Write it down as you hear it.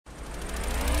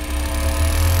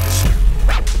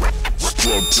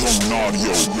Maybe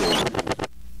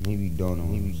don't know.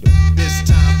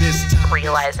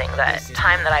 Realizing that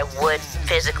time that I would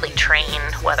physically train,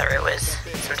 whether it was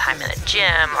some time in a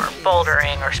gym or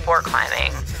bouldering or sport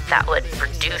climbing, that would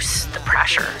reduce the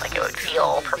pressure. Like it would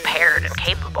feel prepared and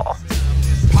capable.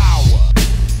 Power.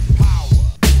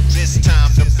 This time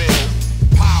to build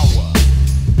power.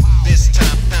 This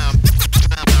time to build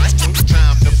power. This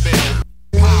time to build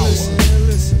power.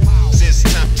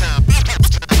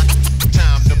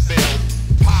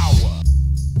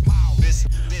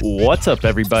 What's up,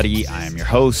 everybody? I am your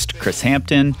host, Chris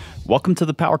Hampton. Welcome to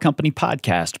the Power Company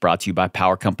Podcast, brought to you by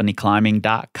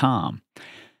PowerCompanyClimbing.com.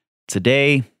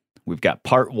 Today, we've got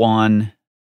part one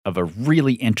of a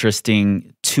really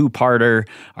interesting two-parter.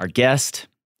 Our guest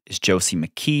is Josie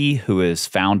McKee, who is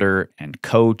founder and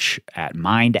coach at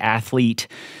Mind Athlete.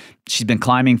 She's been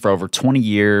climbing for over 20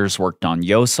 years, worked on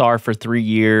YOSAR for 3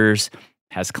 years,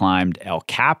 has climbed El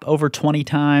Cap over 20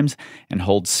 times, and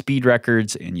holds speed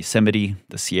records in Yosemite,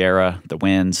 the Sierra, the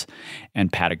Winds,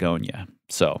 and Patagonia.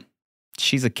 So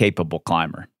she's a capable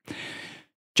climber.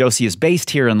 Josie is based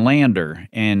here in Lander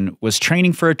and was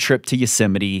training for a trip to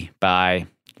Yosemite by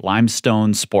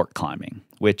limestone sport climbing,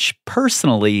 which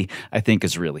personally I think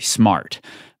is really smart.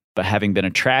 But having been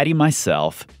a traddy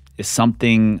myself is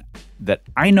something that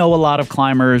I know a lot of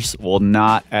climbers will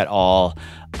not at all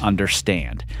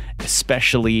understand,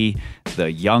 especially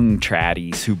the young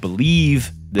traddies who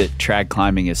believe that trad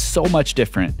climbing is so much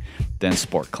different than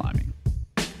sport climbing.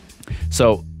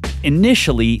 So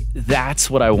initially, that's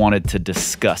what I wanted to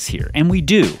discuss here. And we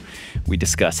do. We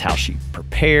discuss how she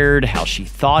prepared, how she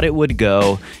thought it would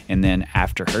go, and then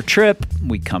after her trip,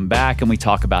 we come back and we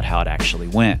talk about how it actually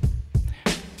went.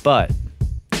 But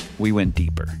we went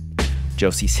deeper.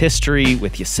 Josie's history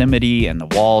with Yosemite and the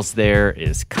walls there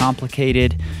is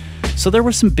complicated. So there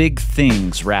were some big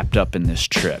things wrapped up in this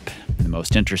trip. The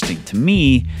most interesting to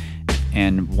me,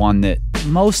 and one that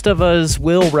most of us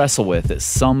will wrestle with at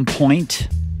some point,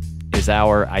 is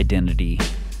our identity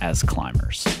as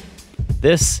climbers.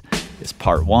 This is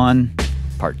part one.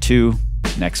 Part two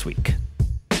next week.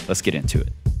 Let's get into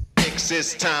it.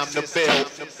 It's time to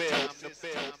build.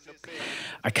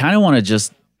 I kind of want to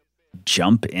just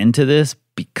jump into this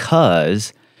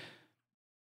because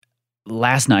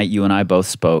last night you and I both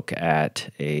spoke at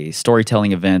a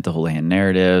storytelling event, the Houlihan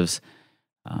Narratives.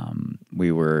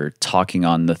 We were talking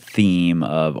on the theme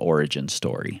of origin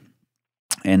story.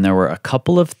 And there were a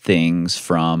couple of things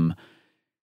from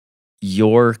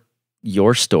your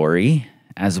story,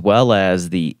 as well as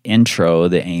the intro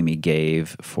that Amy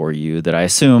gave for you, that I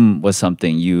assume was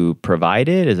something you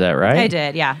provided. Is that right? I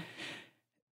did, yeah.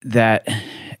 That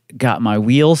got my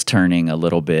wheels turning a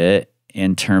little bit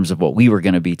in terms of what we were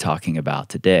going to be talking about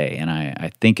today. And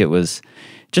I think it was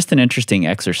just an interesting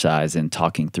exercise in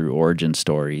talking through origin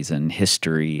stories and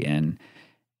history and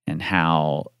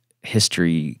how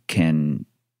history can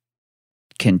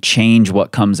change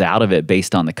what comes out of it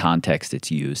based on the context it's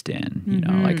used in. You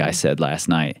know, like I said last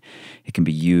night, it can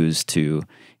be used to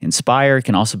inspire. It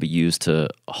can also be used to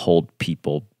hold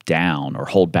people down or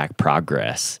hold back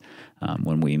progress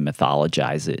when we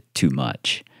mythologize it too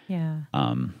much. Yeah.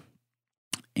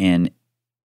 And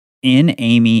in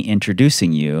Amy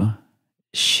introducing you,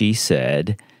 she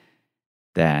said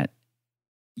that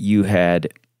you had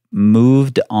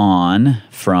moved on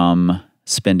from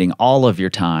spending all of your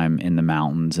time in the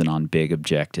mountains and on big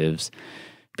objectives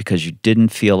because you didn't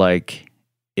feel like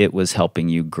it was helping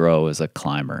you grow as a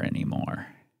climber anymore.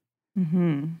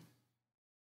 Mm-hmm.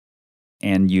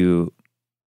 And you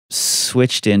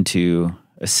switched into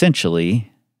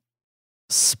essentially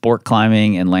sport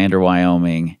climbing in Lander,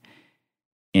 Wyoming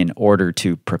in order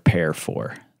to prepare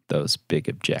for those big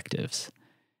objectives.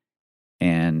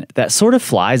 And that sort of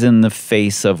flies in the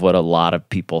face of what a lot of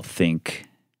people think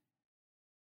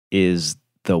is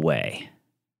the way.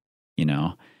 You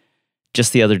know,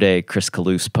 just the other day, Chris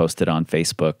Kalous posted on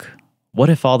Facebook, what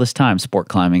if all this time sport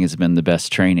climbing has been the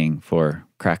best training for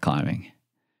crack climbing?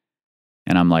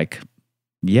 And I'm like,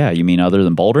 yeah, you mean other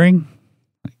than bouldering?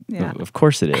 Yeah. Of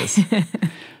course it is.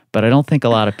 But I don't think a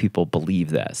lot of people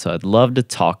believe that. So I'd love to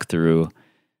talk through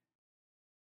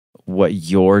what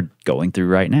you're going through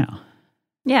right now.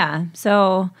 Yeah.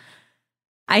 So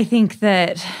I think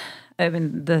that, I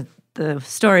mean, the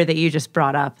story that you just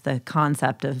brought up, the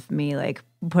concept of me like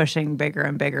pushing bigger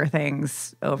and bigger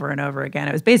things over and over again,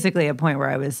 it was basically a point where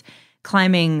I was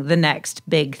climbing the next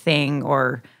big thing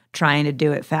or trying to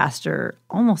do it faster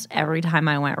almost every time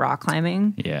I went rock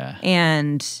climbing. Yeah.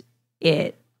 And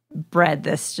it bred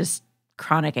this just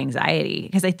chronic anxiety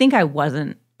because I think I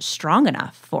wasn't strong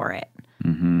enough for it.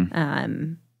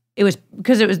 Mm-hmm. It was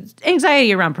because it was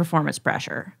anxiety around performance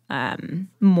pressure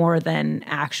more than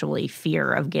actually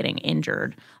fear of getting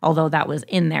injured, although that was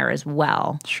in there as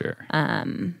well. Sure.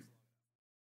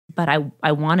 But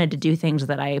I wanted to do things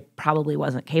that I probably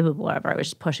wasn't capable of. I was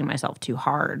just pushing myself too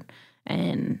hard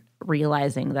and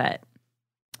realizing that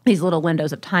these little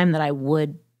windows of time that I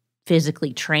would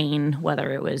physically train,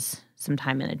 whether it was some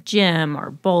time in a gym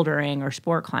or bouldering or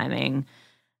sport climbing,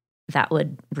 that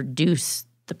would reduce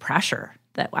the pressure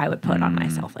that I would put on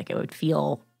myself. Like, it would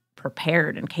feel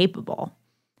prepared and capable.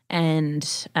 And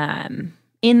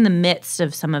in the midst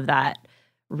of some of that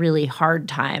really hard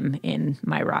time in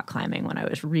my rock climbing, when I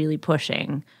was really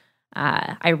pushing,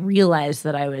 I realized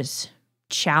that I was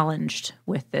challenged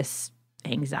with this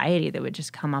anxiety that would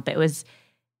just come up. It was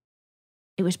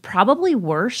probably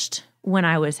worst when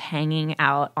I was hanging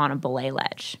out on a belay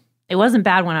ledge. It wasn't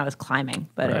bad when I was climbing,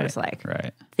 but it was like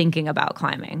thinking about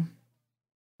climbing.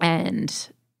 And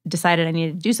decided I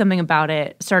needed to do something about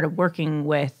it. Started working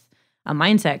with a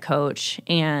mindset coach,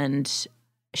 and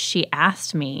she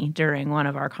asked me during one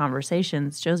of our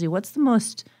conversations, Josie, what's the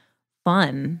most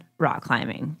fun rock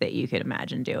climbing that you could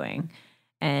imagine doing?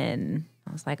 And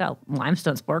I was like, oh,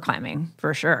 limestone sport climbing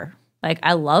for sure. Like,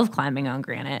 I love climbing on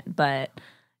granite, but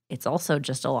it's also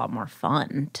just a lot more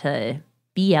fun to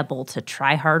be able to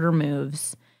try harder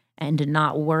moves and to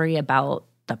not worry about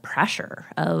the pressure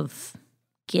of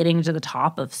getting to the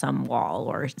top of some wall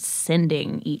or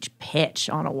sending each pitch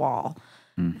on a wall.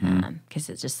 Because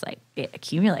it's just like, it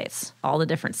accumulates all the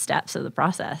different steps of the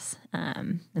process.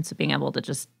 And so being able to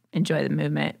just enjoy the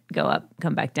movement, go up,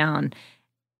 come back down,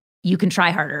 you can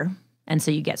try harder. And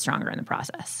so you get stronger in the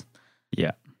process.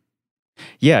 Yeah.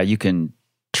 Yeah, you can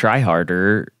try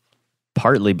harder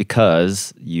partly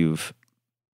because you've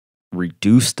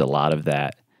reduced a lot of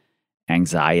that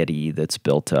anxiety that's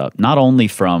built up, not only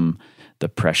from the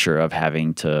pressure of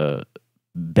having to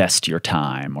best your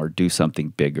time or do something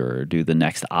bigger or do the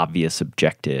next obvious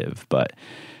objective, but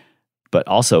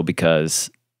also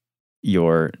because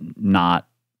you're not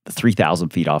 3,000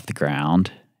 feet off the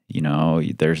ground. You know,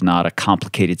 there's not a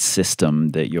complicated system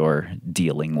that you're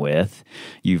dealing with.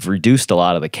 You've reduced a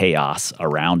lot of the chaos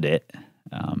around it,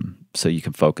 so you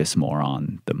can focus more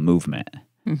on the movement.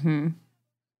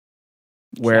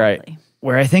 Where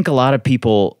I think a lot of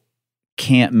people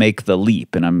can't make the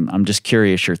leap, and I'm just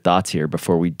curious your thoughts here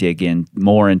before we dig in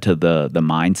more into the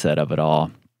mindset of it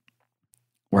all.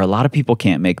 Where a lot of people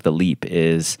can't make the leap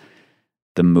is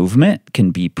the movement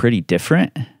can be pretty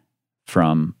different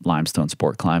from limestone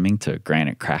sport climbing to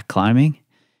granite crack climbing.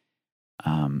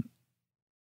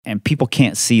 And people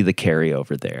can't see the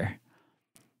carryover there.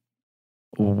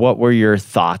 What were your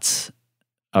thoughts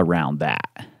around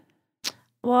that?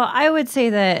 Well, I would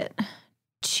say that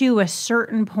to a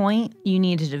certain point, you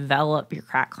need to develop your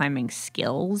crack climbing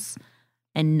skills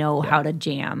and know how to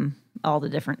jam all the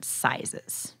different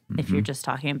sizes if you're just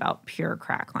talking about pure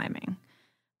crack climbing.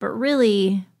 But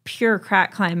really, pure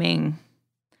crack climbing,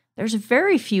 there's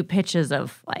very few pitches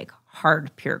of like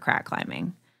hard pure crack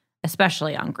climbing,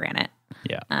 especially on granite.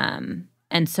 Yeah.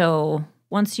 And so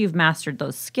once you've mastered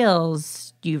those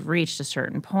skills, you've reached a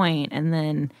certain point, and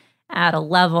then at a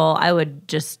level, I would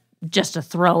just to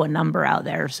throw a number out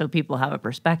there so people have a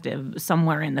perspective,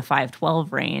 somewhere in the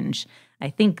 512 range. I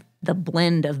think the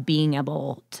blend of being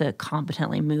able to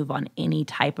competently move on any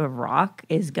type of rock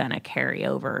is going to carry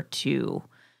over to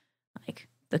like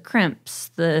the crimps,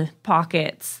 the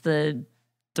pockets, the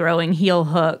throwing heel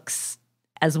hooks,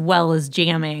 as well as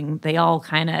jamming. They all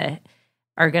kind of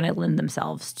are going to lend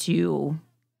themselves to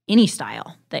any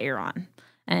style that you're on.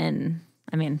 And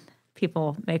I mean,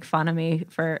 people make fun of me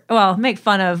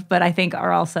but I think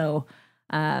are also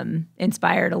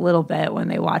inspired a little bit when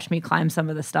they watch me climb some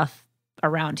of the stuff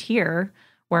around here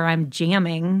where I'm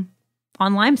jamming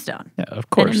on limestone. Yeah, of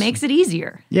course. And it makes it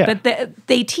easier. Yeah. But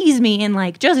they tease me in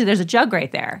like, Josie, there's a jug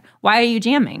right there. Why are you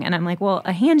jamming? And I'm like, well,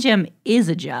 a hand jam is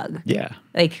a jug. Yeah.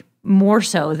 Like, more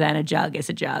so than a jug is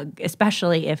a jug,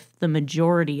 especially if the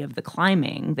majority of the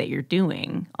climbing that you're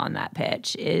doing on that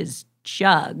pitch is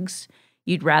jugs.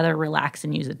 You'd rather relax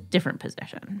and use a different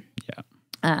position. Yeah.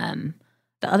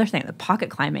 The other thing, the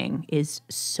pocket climbing is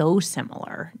so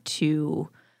similar to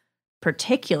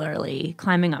particularly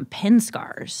climbing on pin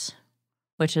scars,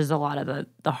 which is a lot of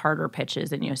the harder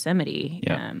pitches in Yosemite.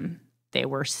 Yeah. They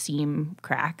were seam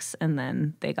cracks, and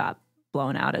then they got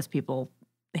blown out as people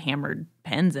hammered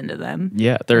pins into them.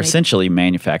 Yeah, they're essentially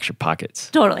manufactured pockets.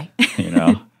 Totally. You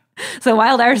know? So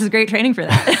wild iris is great training for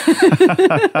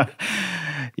that.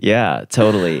 Yeah,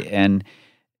 totally. And,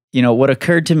 you know, what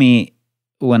occurred to me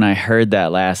when I heard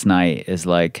that last night is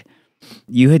like,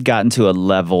 you had gotten to a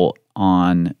level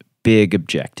on big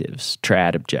objectives,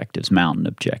 trad objectives, mountain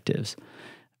objectives,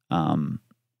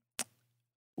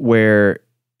 where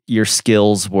your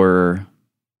skills were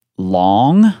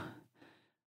long,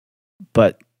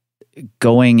 but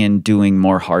going and doing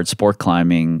more hard sport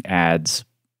climbing adds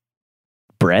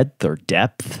breadth or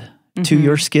depth to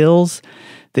your skills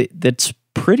that's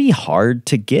pretty hard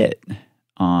to get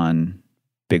on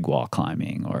big wall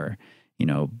climbing or,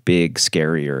 big,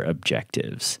 scarier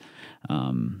objectives.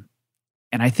 And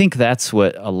I think that's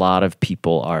what a lot of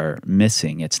people are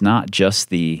missing. It's not just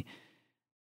the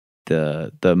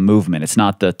movement. It's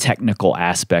not the technical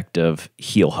aspect of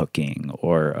heel hooking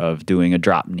or of doing a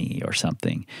drop knee or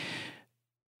something.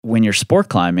 When you're sport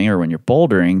climbing or when you're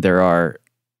bouldering, there are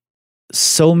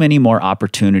so many more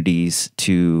opportunities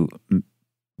to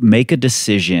make a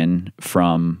decision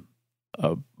from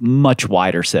a much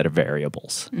wider set of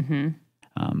variables.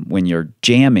 When you're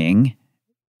jamming,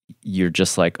 you're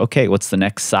just like, okay, what's the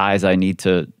next size I need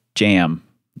to jam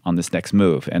on this next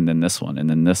move? And then this one, and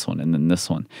then this one, and then this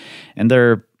one. And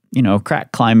their,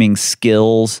 crack climbing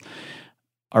skills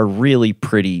are really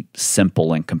pretty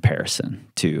simple in comparison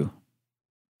to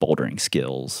bouldering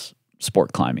skills,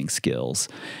 sport climbing skills.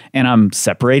 And I'm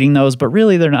separating those, but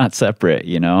really they're not separate,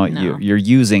 No. You're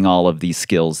using all of these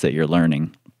skills that you're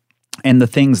learning. And the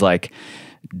things like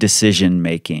decision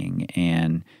making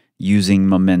and using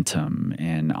momentum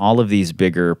and all of these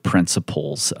bigger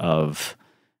principles of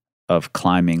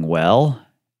climbing well,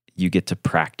 you get to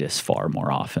practice far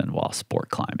more often while sport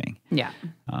climbing. Yeah.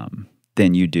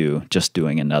 Than you do just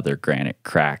doing another granite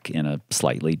crack in a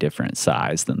slightly different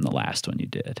size than the last one you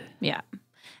did. Yeah.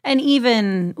 And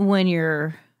even when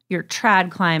you're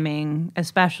trad climbing,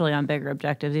 especially on bigger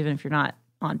objectives, even if you're not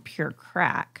on pure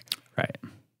crack. Right.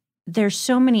 There's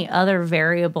so many other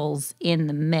variables in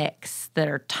the mix that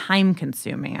are time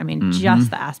consuming. I mean,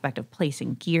 just the aspect of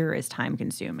placing gear is time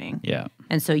consuming. Yeah.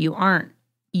 And so you aren't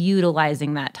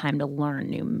utilizing that time to learn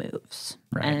new moves.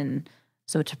 Right. And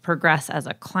so to progress as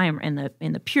a climber in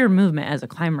the pure movement as a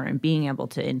climber and being able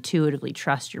to intuitively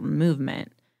trust your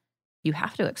movement, you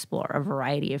have to explore a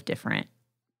variety of different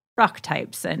rock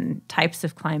types and types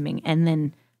of climbing and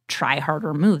then try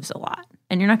harder moves a lot.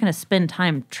 And you're not going to spend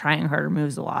time trying harder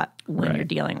moves a lot when you're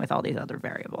dealing with all these other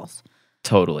variables.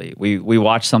 Totally. We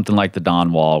watched something like the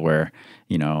Dawn Wall where,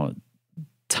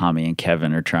 Tommy and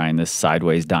Kevin are trying this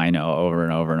sideways dyno over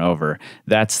and over and over.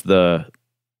 That's like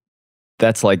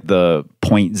the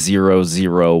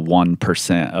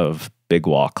 0.001% of big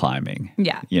wall climbing.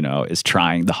 Yeah. Is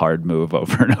trying the hard move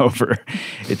over and over.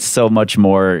 It's so much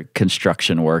more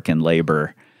construction work and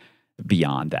labor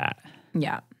beyond that.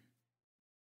 Yeah.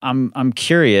 I'm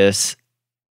curious,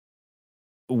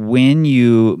 when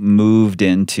you moved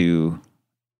into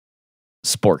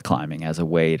sport climbing as a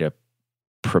way to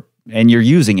and you're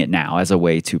using it now as a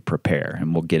way to prepare,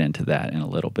 and we'll get into that in a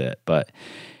little bit, but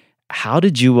how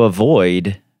did you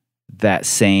avoid that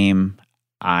same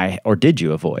did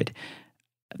you avoid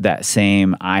that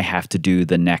same I have to do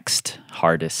the next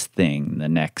hardest thing, the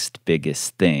next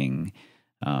biggest thing,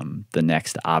 the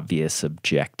next obvious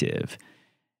objective?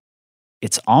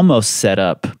 It's almost set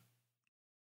up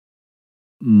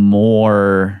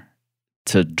more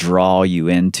to draw you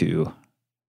into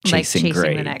chasing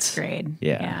grades. The next grade.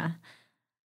 Yeah.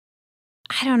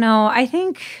 I don't know. I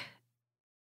think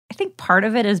part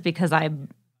of it is because I'm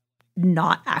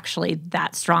not actually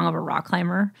that strong of a rock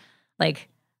climber. Like,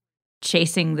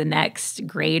 chasing the next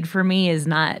grade for me is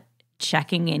not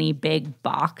checking any big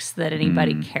box that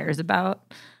anybody cares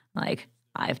about. Like,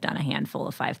 I've done a handful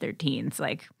of 513s.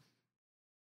 Like,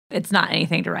 it's not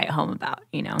anything to write home about,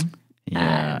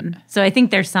 Yeah. So I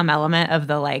think there's some element of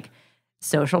the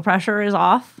social pressure is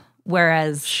off,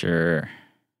 whereas Sure.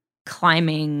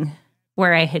 climbing,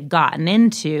 where I had gotten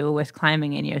into with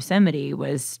climbing in Yosemite,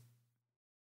 was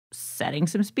setting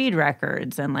some speed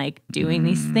records and doing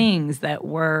these things that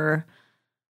were,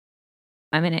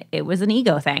 it was an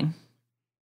ego thing.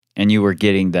 And you were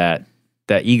getting that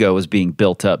ego was being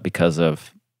built up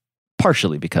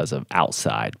partially because of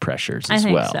outside pressures as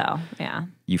well. I think so, yeah.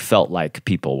 You felt like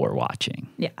people were watching.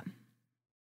 Yeah.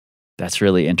 That's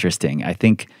really interesting. I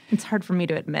think it's hard for me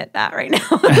to admit that right now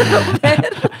a little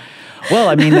bit.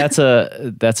 Well,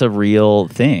 that's a real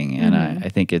thing. And I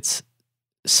think it's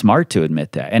smart to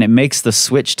admit that. And it makes the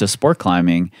switch to sport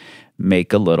climbing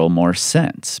make a little more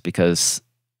sense, because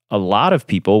a lot of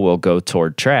people will go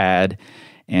toward trad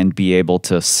and be able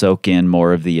to soak in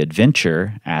more of the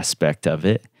adventure aspect of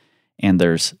it. And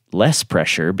there's less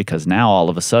pressure because now all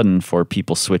of a sudden, for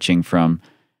people switching from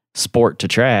sport to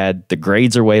trad, the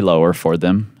grades are way lower for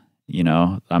them.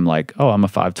 I'm like, oh, I'm a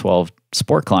 512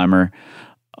 sport climber.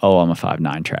 oh, I'm a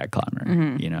 5'9" trad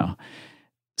climber, you know?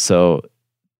 So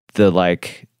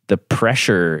the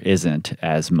pressure isn't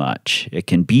as much. It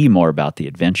can be more about the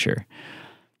adventure.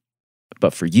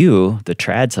 But for you, the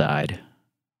trad side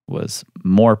was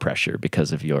more pressure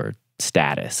because of your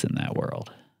status in that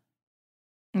world.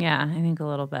 Yeah, I think a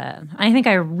little bit. I think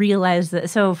I realized that.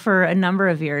 So for a number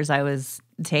of years, I was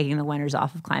taking the winters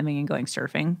off of climbing and going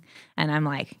surfing. And I'm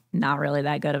like, not really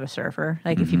that good of a surfer.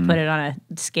 Like if you put it on a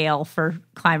scale for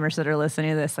climbers that are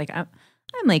listening to this, like I'm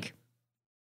like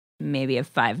maybe a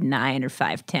 5'9" or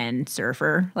 5'10"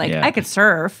 surfer. Like I could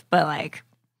surf, but like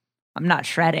I'm not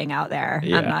shredding out there.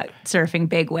 I'm not surfing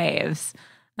big waves.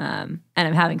 And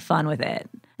I'm having fun with it.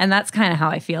 And that's kind of how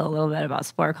I feel a little bit about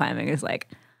sport climbing is like,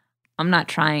 I'm not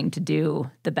trying to do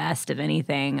the best of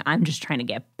anything. I'm just trying to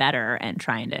get better and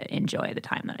trying to enjoy the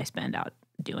time that I spend out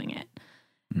doing it.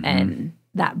 And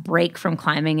that break from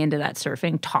climbing into that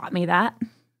surfing taught me that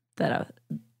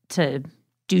to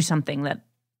do something that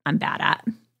I'm bad at,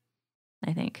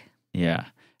 I think. Yeah.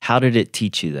 How did it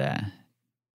teach you that?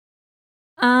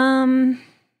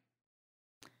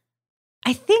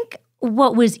 I think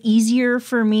what was easier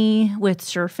for me with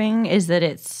surfing is that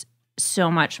it's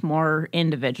so much more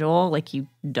individual. Like you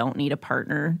don't need a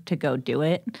partner to go do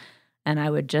it. And I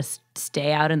would just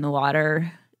stay out in the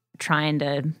water trying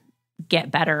to get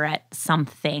better at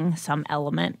something, some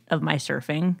element of my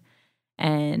surfing.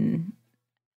 And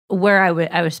where I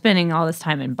was spending all this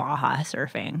time in Baja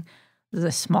surfing, there's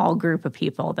a small group of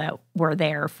people that were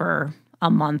there for a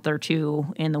month or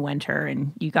two in the winter,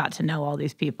 and you got to know all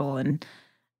these people. And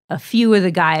a few of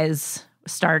the guys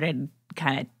started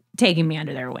kind of taking me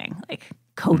under their wing, like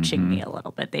coaching me a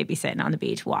little bit. They'd be sitting on the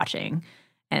beach watching,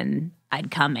 and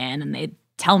I'd come in and they'd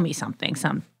tell me something,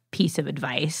 some piece of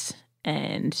advice.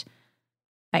 And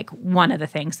like one of the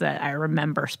things that I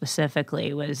remember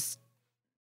specifically was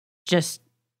just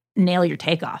nail your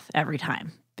takeoff every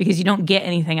time, because you don't get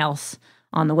anything else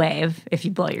on the wave if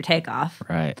you blow your takeoff.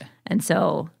 Right. And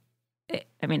so,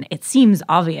 it seems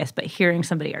obvious, but hearing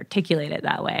somebody articulate it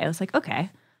that way, I was like, okay,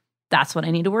 that's what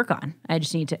I need to work on. I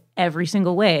just need to, every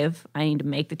single wave, I need to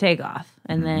make the takeoff,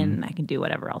 and then I can do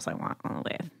whatever else I want on the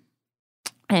wave.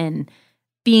 And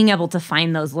being able to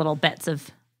find those little bits of,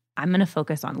 I'm going to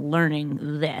focus on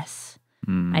learning this,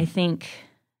 I think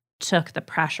took the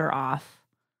pressure off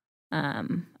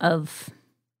of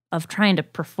trying to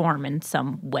perform in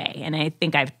some way. And I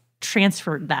think I've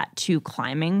transferred that to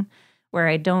climbing, where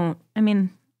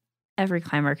every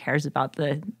climber cares about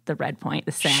the red point,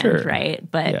 the sand,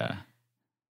 right? But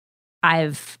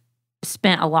I've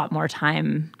spent a lot more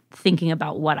time thinking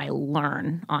about what I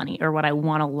learn on or what I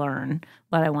want to learn,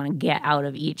 what I want to get out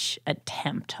of each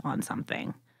attempt on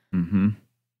something.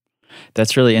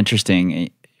 That's really interesting.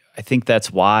 I think that's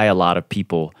why a lot of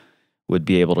people would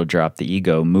be able to drop the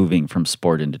ego moving from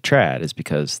sport into trad, is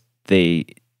because they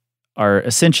are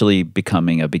essentially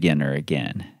becoming a beginner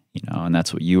again, and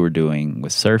that's what you were doing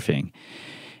with surfing.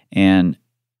 And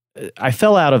I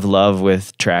fell out of love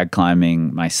with trad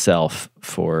climbing myself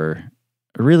for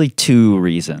really two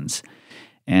reasons.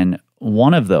 And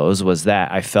one of those was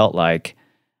that I felt like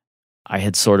I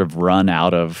had sort of run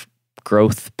out of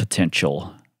growth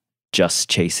potential just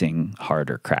chasing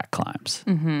harder crack climbs.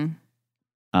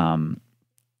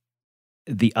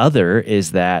 The other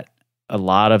is that a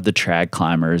lot of the trad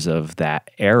climbers of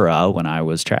that era when I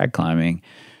was trad climbing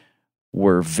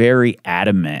were very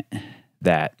adamant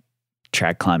that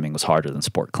trad climbing was harder than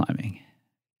sport climbing.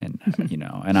 And,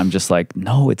 and I'm just like,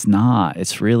 no, it's not.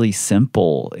 It's really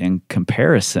simple in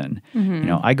comparison.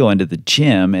 I go into the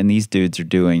gym and these dudes are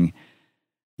doing,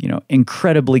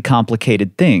 incredibly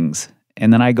complicated things.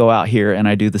 And then I go out here and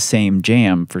I do the same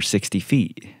jam for 60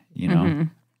 feet,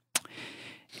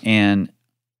 And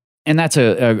that's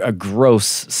a gross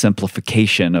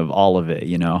simplification of all of it,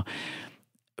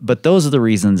 But those are the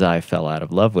reasons I fell out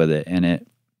of love with it. And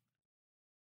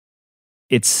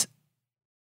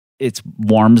it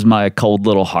warms my cold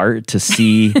little heart to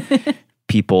see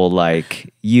people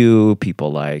like you,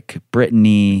 people like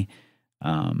Brittany,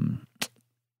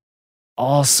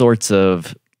 all sorts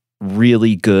of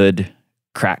really good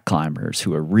crack climbers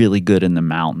who are really good in the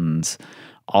mountains,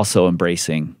 also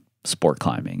embracing sport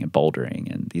climbing and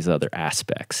bouldering and these other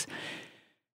aspects.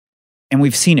 And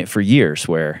we've seen it for years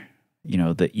where,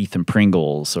 the Ethan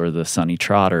Pringles or the Sonny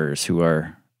Trotters, who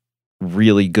are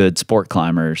really good sport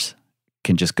climbers,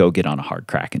 can just go get on a hard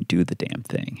crack and do the damn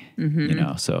thing.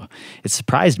 So it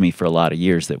surprised me for a lot of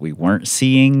years that we weren't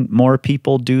seeing more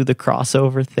people do the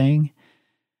crossover thing.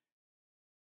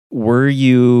 Were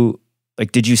you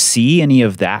did you see any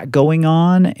of that going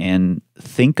on and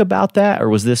think about that? Or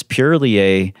was this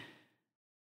purely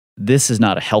this is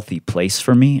not a healthy place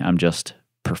for me. I'm just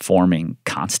performing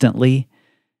constantly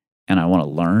and I want to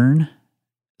learn.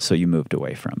 So you moved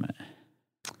away from it.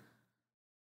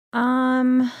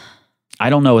 I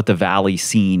don't know what the Valley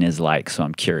scene is like, so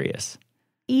I'm curious.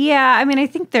 Yeah, I mean, I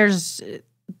think there's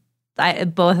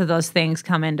both of those things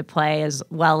come into play, as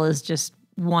well as just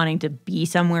wanting to be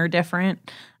somewhere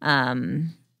different. I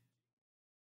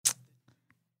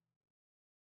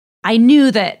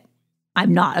knew that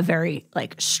I'm not a very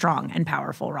strong and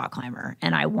powerful rock climber,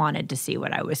 and I wanted to see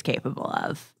what I was capable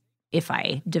of if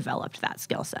I developed that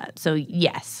skill set. So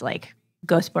yes,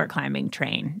 go sport climbing,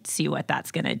 train, see what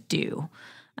that's going to do,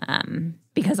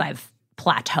 because I've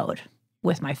plateaued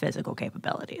with my physical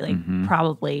capability,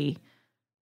 probably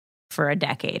for a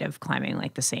decade of climbing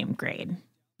the same grade,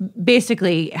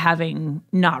 basically having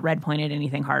not red pointed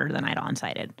anything harder than I'd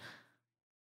on-sighted,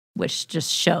 which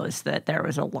just shows that there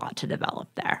was a lot to develop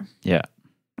there. Yeah.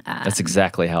 That's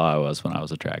exactly how I was when I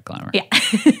was a trad climber. Yeah.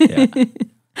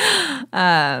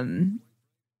 Yeah.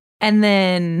 And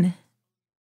then,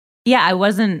 yeah, I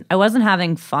wasn't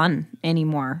having fun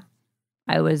anymore.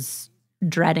 I was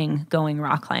dreading going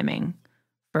rock climbing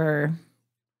for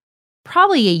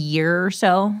probably a year or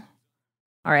so.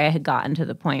 Or I had gotten to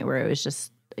the point where it was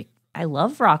just I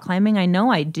love rock climbing. I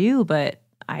know I do, but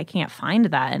I can't find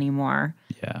that anymore.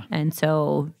 Yeah. And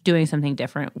so doing something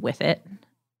different with it,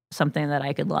 something that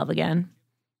I could love again.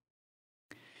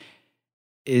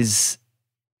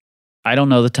 I don't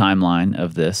know the timeline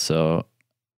of this, so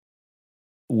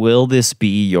will this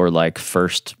be your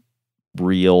first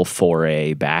real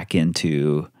foray back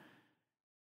into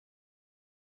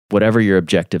whatever your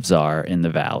objectives are in the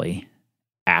Valley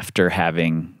after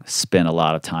having spent a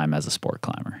lot of time as a sport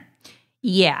climber?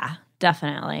 Yeah,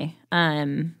 definitely.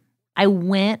 I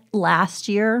went last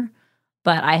year,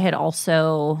 but I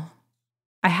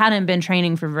hadn't been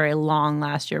training for very long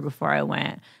last year before I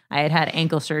went. I had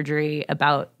ankle surgery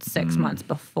about 6 months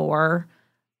before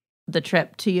the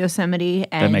trip to Yosemite.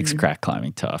 And that makes crack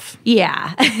climbing tough.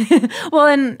 Yeah. Well,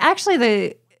 and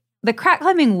actually the crack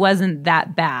climbing wasn't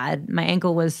that bad. My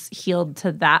ankle was healed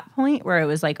to that point where it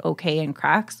was okay in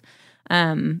cracks.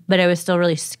 But I was still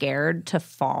really scared to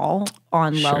fall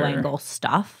on low angle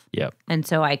stuff. Yep. And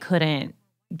so I couldn't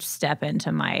step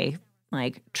into my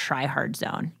try hard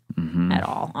zone at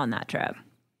all on that trip.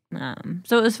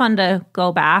 So it was fun to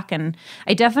go back, and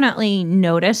I definitely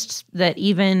noticed that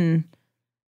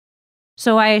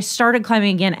so I started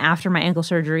climbing again after my ankle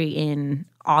surgery in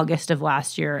August of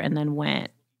last year, and then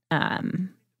went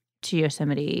to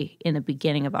Yosemite in the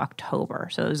beginning of October.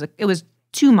 So it was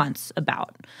 2 months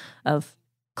of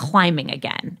climbing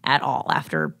again at all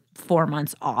after 4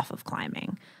 months off of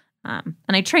climbing. And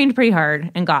I trained pretty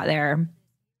hard and got there,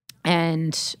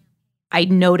 and I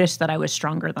noticed that I was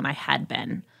stronger than I had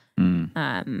been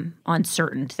on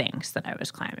certain things that I was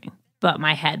climbing, but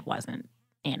my head wasn't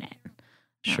in it.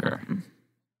 Sure.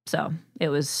 So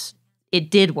it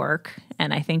did work.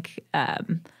 And I think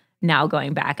now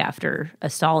going back after a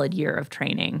solid year of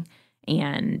training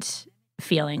and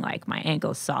feeling like my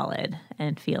ankle's solid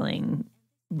and feeling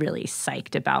really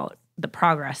psyched about the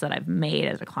progress that I've made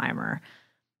as a climber,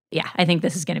 yeah, I think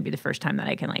this is going to be the first time that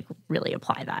I can really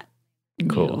apply that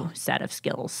new set of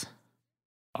skills.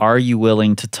 Are you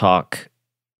willing to talk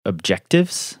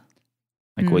objectives?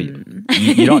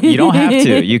 You don't have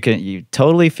to. You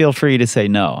totally feel free to say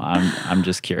no. I'm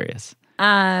just curious.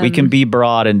 We can be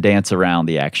broad and dance around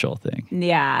the actual thing.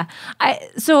 Yeah.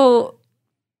 So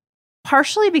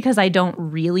partially because I don't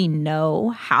really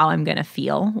know how I'm going to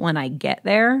feel when I get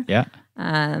there. Yeah.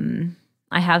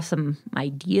 I have some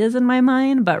ideas in my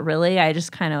mind, but really I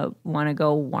just kind of want to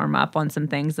go warm up on some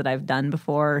things that I've done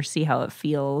before, see how it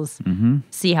feels,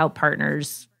 see how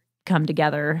partners come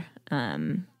together.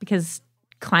 Because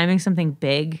climbing something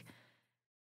big,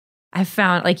 I've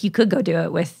found you could go do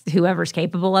it with whoever's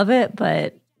capable of it,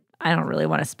 but I don't really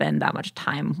want to spend that much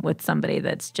time with somebody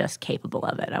that's just capable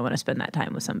of it. I want to spend that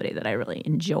time with somebody that I really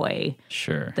enjoy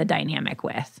the dynamic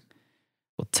with.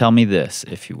 Well, tell me this,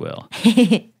 if you will.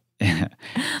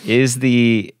 Is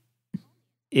the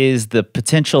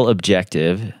potential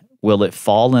objective, will it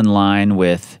fall in line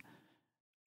with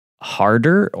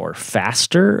harder or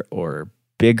faster or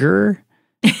bigger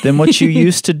than what you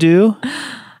used to do?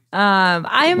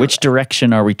 Which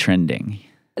direction are we trending?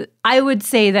 I would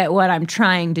say that what I'm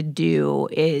trying to do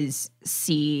is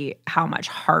see how much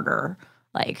harder,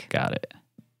 got it,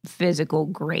 physical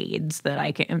grades that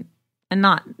I can, and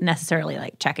not necessarily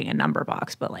checking a number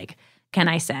box, but can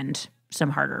I send some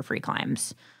harder free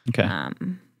climbs? Okay.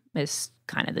 Is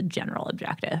kind of the general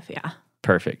objective. Yeah.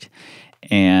 Perfect.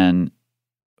 And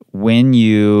when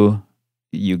you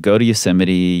you go to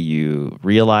Yosemite, you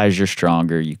realize you're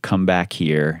stronger, you come back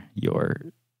here, you're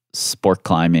sport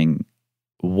climbing.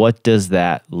 What does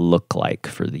that look like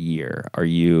for the year? Are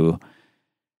you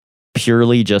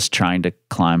purely just trying to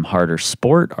climb harder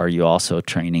sport? Are you also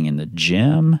training in the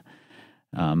gym?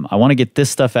 I want to get this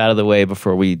stuff out of the way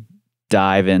before we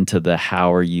dive into the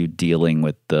how are you dealing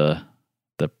with the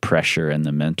pressure and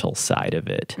the mental side of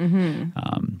it.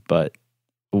 But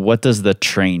what does the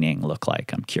training look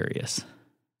like? I'm curious.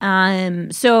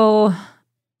 So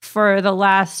for the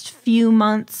last few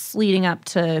months leading up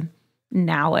to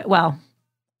now,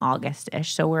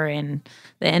 August-ish. So we're in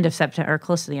the end of September, or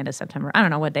close to the end of September. I don't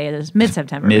know what day it is.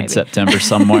 Mid-September, maybe. Mid-September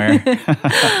somewhere.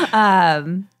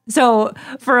 So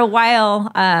for a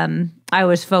while, I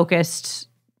was focused.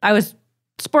 I was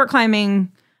sport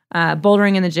climbing,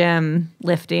 bouldering in the gym,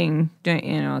 lifting,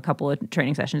 doing a couple of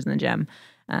training sessions in the gym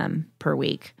per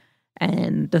week,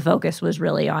 and the focus was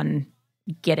really on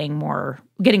getting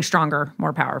stronger,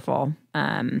 more powerful,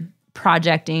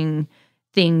 projecting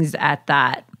things at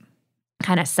that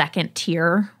kind of second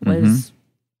tier was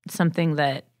something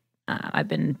that I've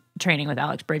been training with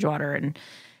Alex Bridgewater and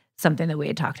something that we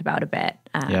had talked about a bit.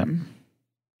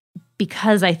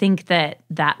 Because I think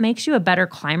that makes you a better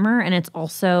climber, and it's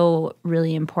also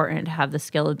really important to have the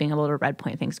skill of being able to red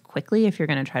point things quickly if you're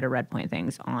going to try to red point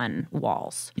things on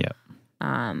walls. Yeah.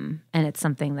 And it's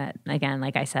something that, again,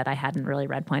 like I said, I hadn't really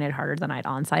red pointed harder than I'd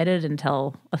on-sighted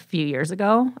until a few years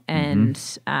ago. And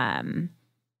I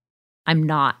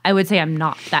would say I'm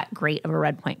not that great of a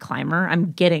red point climber.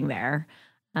 I'm getting there.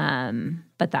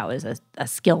 But that was a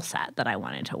skill set that I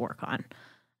wanted to work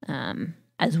on.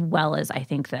 As well as I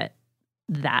think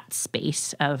that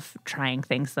space of trying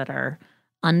things that are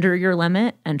under your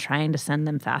limit and trying to send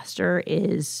them faster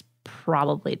is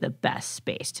probably the best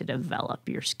space to develop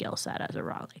your skill set as a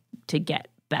rock, to get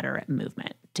better at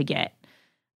movement, to get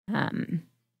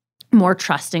more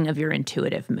trusting of your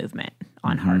intuitive movement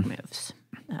on hard moves.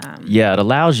 It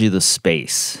allows you the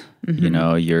space. You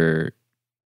know, you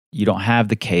don't have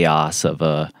the chaos of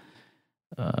a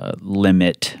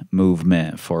limit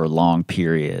movement for long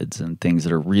periods and things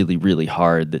that are really, really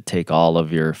hard that take all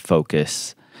of your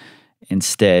focus.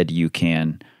 Instead, you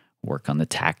can work on the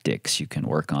tactics. You can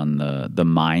work on the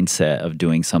mindset of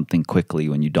doing something quickly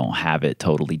when you don't have it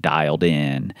totally dialed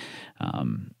in.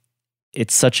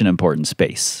 It's such an important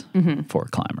space for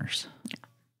climbers.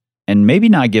 And maybe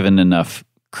not given enough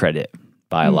credit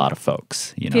by a lot of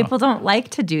folks. People don't like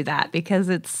to do that because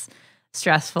it's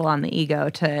stressful on the ego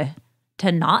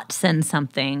to not send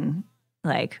something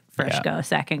like first go,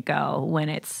 second go when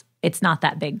it's not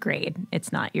that big grade.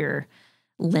 It's not your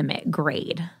limit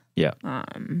grade. Yeah.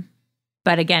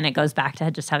 But again, it goes back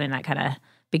to just having that kind of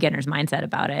beginner's mindset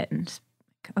about it. And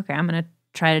okay, I'm going to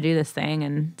try to do this thing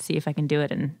and see if I can do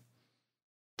it in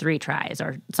 3 tries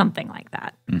or something like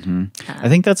that. I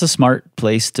think that's a smart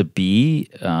place to be.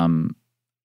 And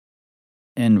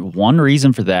one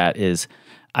reason for that is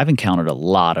I've encountered a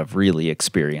lot of really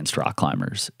experienced rock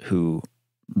climbers who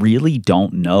really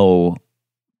don't know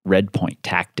red point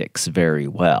tactics very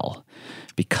well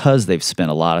because they've spent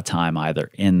a lot of time either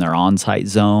in their on-site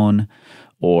zone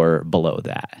or below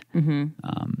that.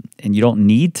 And you don't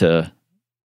need to,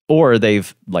 or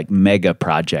they've like mega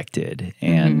projected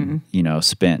and,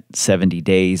 spent 70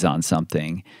 days on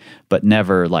something, but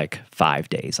never like 5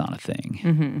 days on a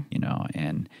thing,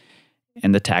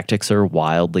 and the tactics are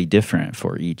wildly different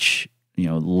for each,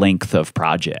 length of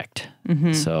project.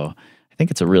 So I think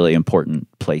it's a really important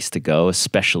place to go,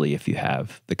 especially if you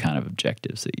have the kind of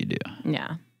objectives that you do.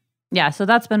 Yeah. Yeah. So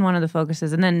that's been one of the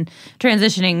focuses. And then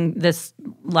transitioning this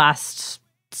last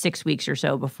 6 weeks or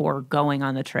so before going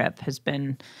on the trip has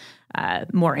been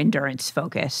more endurance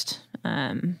focused.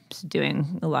 So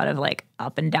doing a lot of like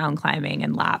up and down climbing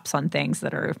and laps on things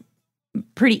that are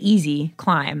pretty easy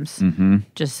climbs,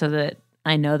 just so that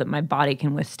I know that my body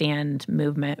can withstand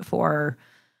movement for,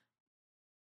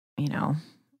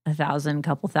 1,000,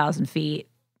 couple thousand feet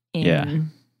in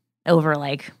over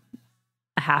like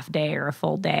a half day or a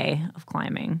full day of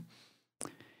climbing.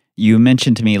 You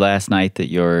mentioned to me last night that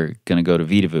you're going to go to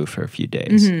Vitavu for a few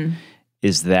days.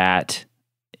 Is that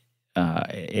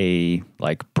a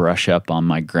like brush up on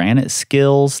my granite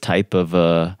skills type of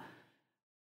a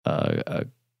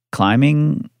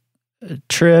climbing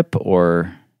trip,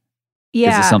 or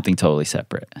is it something totally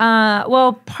separate?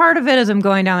 Well, part of it is I'm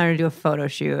going down there to do a photo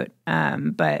shoot,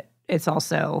 but it's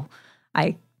also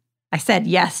I said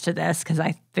yes to this because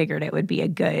I figured it would be a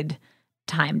good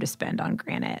time to spend on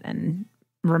granite and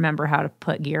remember how to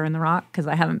put gear in the rock because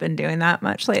I haven't been doing that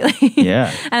much lately.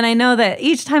 Yeah. And I know that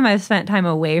each time I've spent time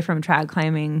away from trad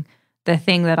climbing, the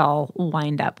thing that I'll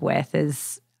wind up with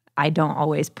is I don't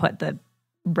always put the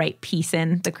right piece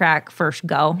in the crack first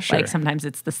go. Sure. Like sometimes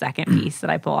it's the second piece that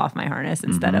I pull off my harness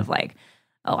instead of like,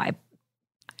 oh, I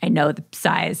know the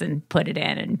size and put it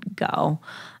in and go.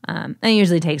 And it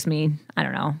usually takes me, I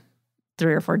don't know,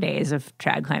 3 or 4 days of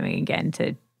trad climbing again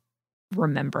to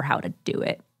remember how to do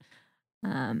it.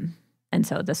 And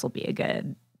so this will be a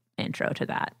good intro to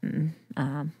that. And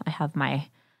I have my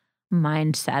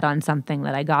mind set on something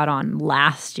that I got on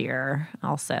last year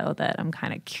also that I'm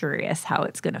kind of curious how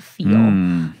it's going to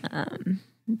feel.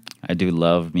 I do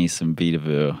love me some Vita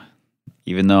Vu.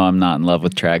 Even though I'm not in love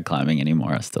with trad climbing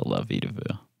anymore, I still love Vita Vu.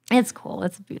 It's cool.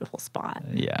 It's a beautiful spot.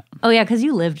 Yeah. Oh, yeah, because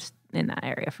you lived in that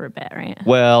area for a bit, right?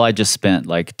 Well, I just spent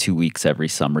like 2 weeks every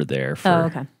summer there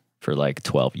okay. for like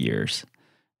 12 years.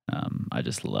 I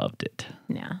just loved it.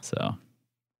 Yeah. So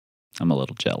I'm a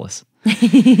little jealous.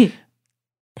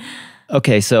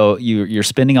 Okay, so you're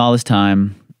spending all this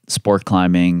time sport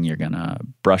climbing. You're going to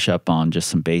brush up on just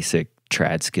some basic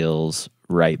trad skills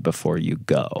right before you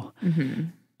go.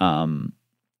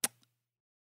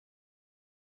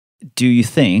 Do you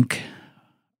think,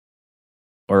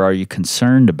 or are you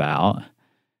concerned about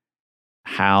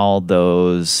how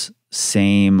those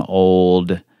same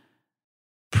old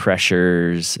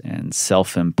pressures and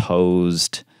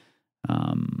self-imposed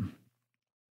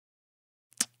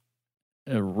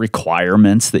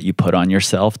requirements that you put on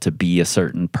yourself to be a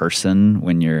certain person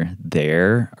when you're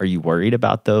there, are you worried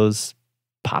about those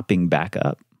popping back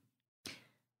up?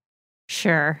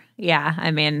 Sure. Yeah.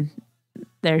 I mean,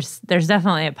 there's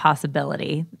definitely a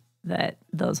possibility that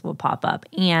those will pop up.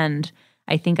 And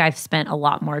I think I've spent a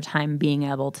lot more time being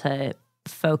able to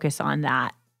focus on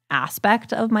that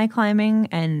aspect of my climbing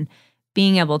and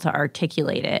being able to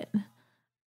articulate it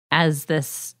as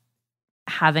this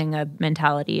having a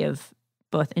mentality of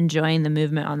both enjoying the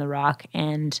movement on the rock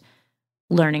and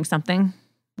learning something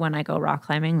when I go rock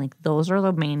climbing. Like those are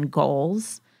the main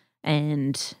goals,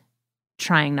 and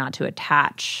trying not to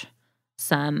attach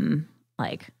some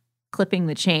like clipping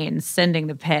the chains, sending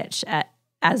the pitch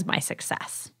as my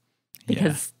success,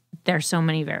 because there's so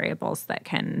many variables that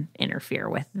can interfere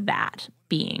with that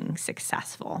being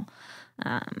successful.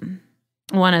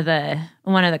 One of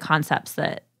the concepts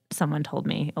that someone told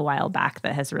me a while back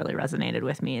that has really resonated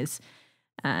with me is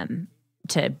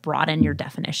to broaden your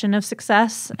definition of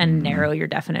success and narrow your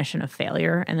definition of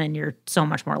failure. And then you're so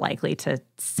much more likely to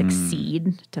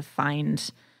succeed, to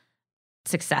find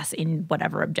success in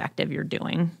whatever objective you're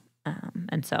doing.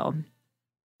 And so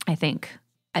I think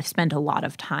I've spent a lot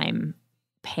of time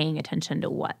paying attention to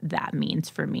what that means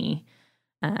for me,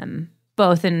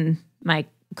 both in my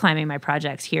climbing my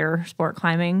projects here, sport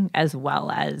climbing, as well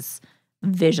as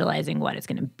visualizing what it's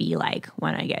going to be like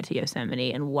when I get to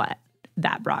Yosemite and what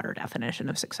that broader definition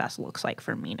of success looks like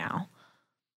for me now.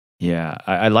 Yeah,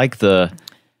 I like the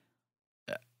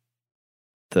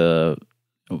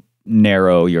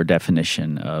narrow your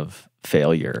definition of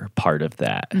failure part of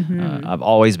that. I've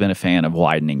always been a fan of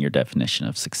widening your definition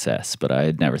of success, but I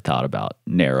had never thought about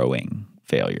narrowing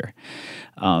failure.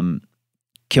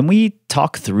 Can we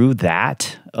talk through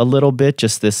that a little bit?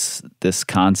 Just this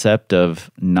concept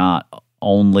of not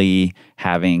only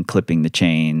having clipping the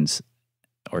chains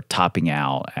or topping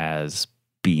out as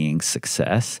being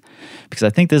success, because I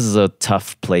think this is a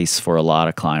tough place for a lot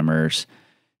of climbers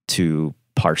to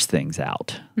parse things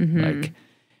out. Like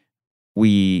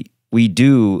we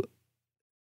do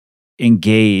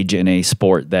engage in a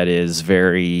sport that is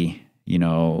very,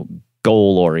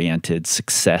 goal-oriented,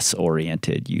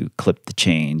 success-oriented. You clip the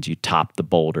chains, you top the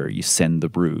boulder, you send the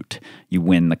route, you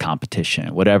win the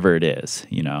competition, whatever it is,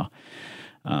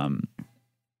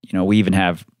 we even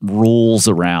have rules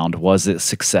around, was it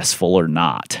successful or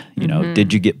not?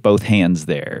 Did you get both hands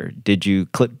there? Did you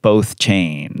clip both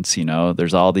chains?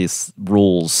 There's all these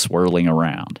rules swirling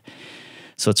around.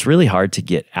 So it's really hard to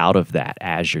get out of that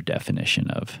as your definition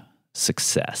of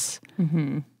success.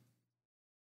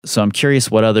 So I'm curious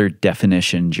what other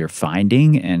definitions you're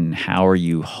finding and how are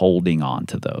you holding on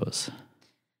to those?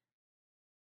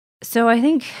 So I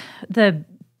think the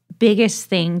biggest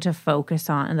thing to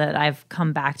focus on that I've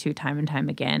come back to time and time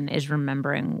again is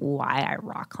remembering why I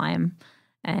rock climb.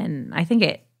 And I think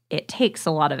it takes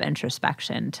a lot of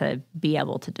introspection to be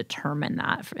able to determine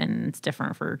that, and it's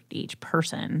different for each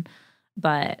person.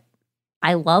 But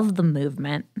I love the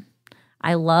movement.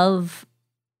 I love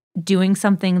doing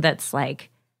something that's like,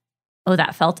 oh,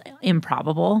 that felt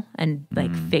improbable, and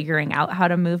like figuring out how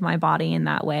to move my body in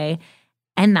that way.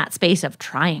 And that space of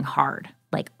trying hard,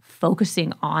 like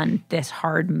focusing on this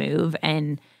hard move,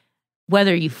 and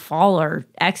whether you fall or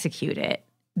execute it,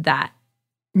 that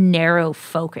narrow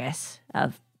focus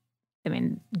of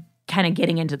kind of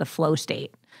getting into the flow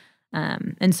state.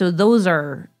 And so those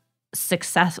are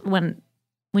success when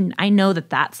I know that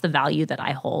that's the value that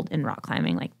I hold in rock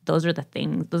climbing. Like those are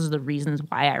the reasons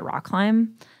why I rock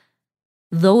climb.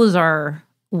 Those are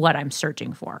what I'm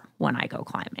searching for when I go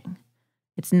climbing.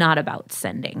 It's not about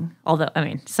sending. Although,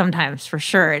 sometimes for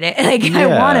sure, I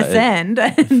want to send.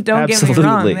 Don't get me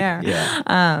wrong there.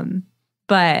 Yeah.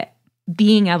 But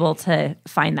being able to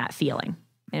find that feeling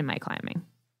in my climbing,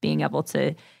 being able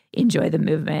to enjoy the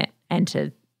movement and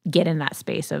to get in that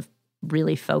space of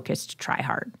really focused, try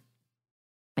hard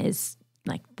is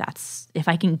like, that's, if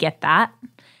I can get that.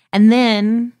 And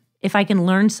then if I can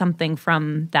learn something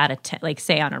from that attempt, like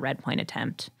say on a red point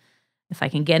attempt, if I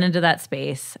can get into that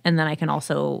space, and then I can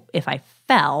also, if I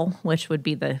fell, which would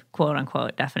be the quote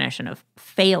unquote definition of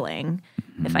failing,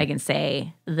 if I can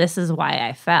say, this is why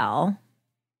I fell,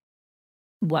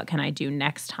 what can I do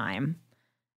next time?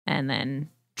 And then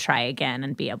try again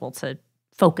and be able to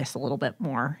focus a little bit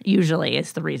more. Usually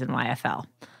is the reason why I fell.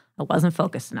 I wasn't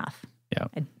focused enough. Yeah.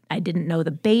 I didn't know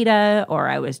the beta, or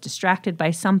I was distracted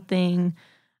by something.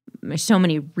 There's so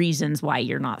many reasons why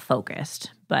you're not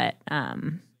focused, but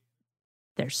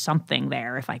there's something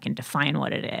there if I can define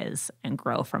what it is and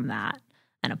grow from that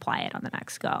and apply it on the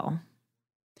next go.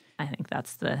 I think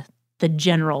that's the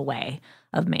general way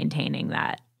of maintaining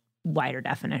that wider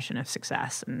definition of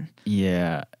success. And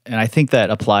yeah. And I think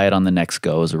that apply it on the next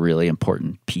go is a really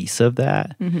important piece of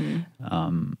that.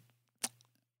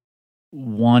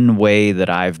 One way that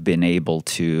I've been able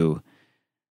to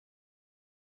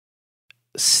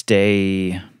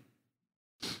stay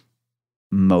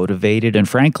motivated and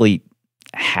frankly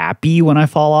happy when I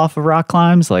fall off of rock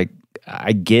climbs, like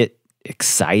I get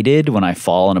excited when I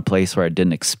fall in a place where I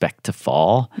didn't expect to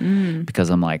fall because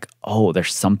I'm like, oh,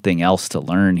 there's something else to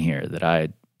learn here that I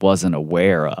wasn't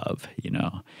aware of,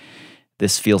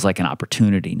 This feels like an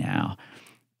opportunity now.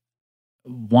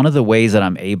 One of the ways that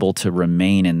I'm able to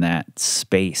remain in that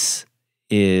space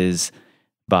is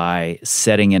by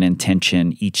setting an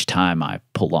intention each time I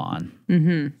pull on.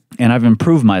 And I've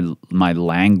improved my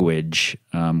language,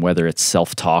 whether it's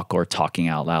self-talk or talking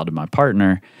out loud to my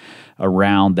partner,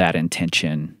 around that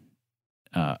intention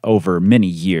over many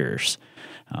years,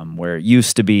 where it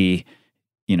used to be,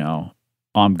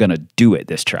 I'm going to do it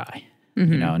this try.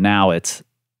 Now it's,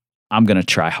 I'm going to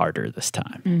try harder this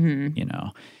time,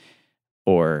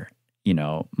 or,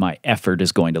 my effort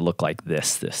is going to look like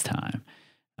this time.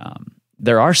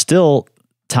 There are still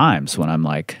times when I'm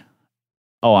like,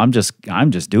 oh, I'm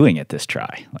just doing it this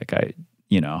try. Like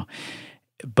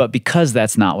but because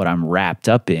that's not what I'm wrapped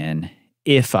up in,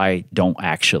 if I don't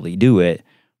actually do it,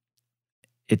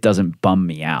 it doesn't bum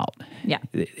me out. Yeah.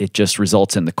 It just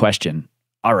results in the question,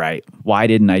 all right, why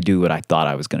didn't I do what I thought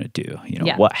I was going to do?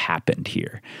 What happened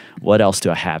here? What else do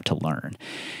I have to learn?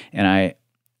 And I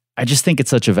just think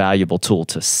it's such a valuable tool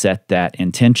to set that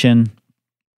intention,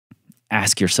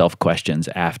 ask yourself questions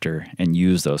after, and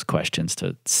use those questions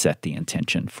to set the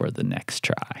intention for the next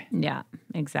try. Yeah,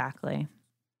 exactly.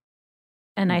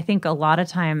 And I think a lot of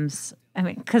times,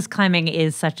 because climbing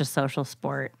is such a social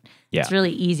sport, it's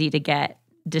really easy to get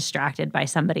distracted by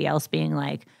somebody else being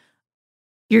like,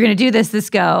 you're going to do this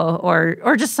go,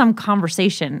 or just some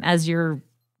conversation as you're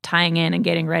tying in and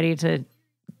getting ready to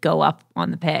go up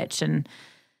on the pitch. And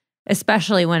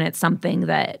especially when it's something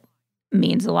that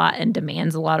means a lot and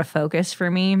demands a lot of focus for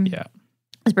me. Yeah.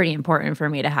 It's pretty important for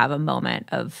me to have a moment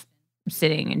of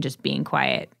sitting and just being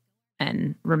quiet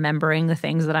and remembering the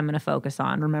things that I'm going to focus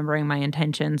on, remembering my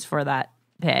intentions for that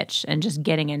pitch, and just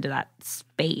getting into that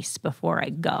space before I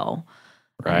go.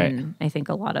 Right. And I think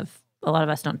a lot of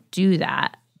us don't do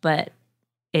that, but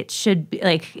it should be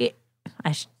like,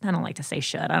 I don't like to say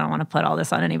should. I don't want to put all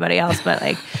this on anybody else, but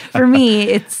like for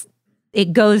me,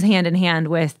 it goes hand in hand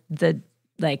with the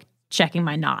like checking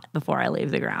my knot before I leave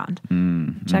the ground.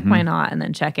 Check my knot and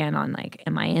then check in on like,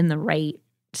 am I in the right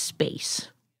space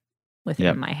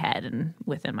within my head and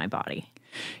within my body?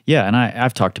 Yeah, and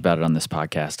I've talked about it on this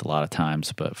podcast a lot of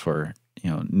times, but for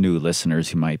new listeners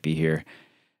who might be here,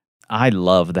 I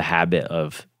love the habit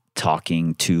of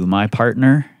talking to my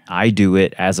partner. I do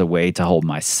it as a way to hold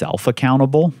myself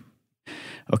accountable.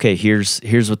 Okay, here's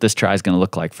what this try is going to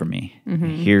look like for me.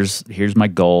 Here's my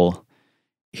goal.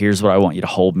 Here's what I want you to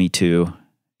hold me to.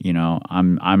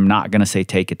 I'm not going to say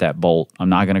take it that bolt. I'm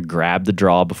not going to grab the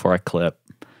draw before I clip.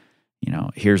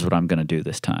 Here's what I'm going to do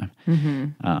this time.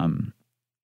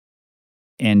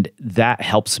 And that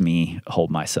helps me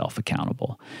hold myself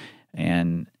accountable.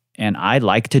 And I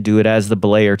like to do it as the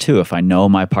belayer too. If I know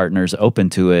my partner's open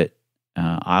to it,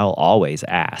 I'll always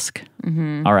ask,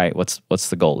 all right, what's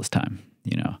the goal this time?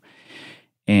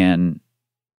 And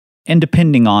And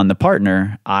depending on the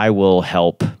partner, I will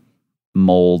help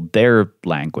mold their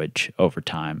language over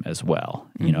time as well.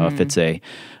 You know, if it's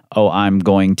I'm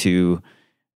going to,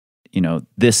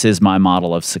 this is my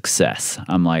model of success.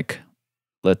 I'm like,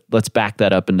 let's back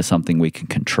that up into something we can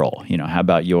control. How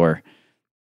about your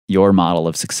model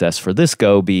of success for this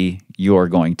go be you're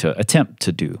going to attempt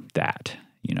to do that.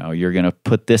 You're going to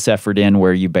put this effort in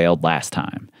where you bailed last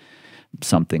time.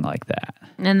 Something like that.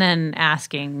 And then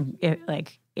asking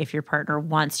if your partner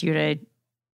wants you to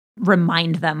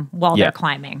remind them while they're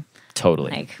climbing.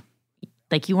 Totally.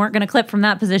 Like you weren't going to clip from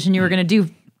that position. You were going to do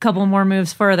a couple more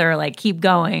moves further, like keep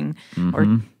going.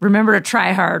 Or remember to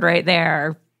try hard right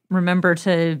there. Remember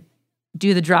to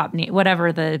do the drop knee,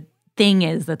 whatever the thing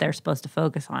is that they're supposed to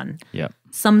focus on. Yep.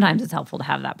 Sometimes it's helpful to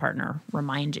have that partner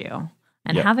remind you.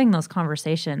 And having those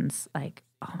conversations like,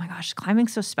 oh my gosh,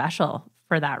 climbing's so special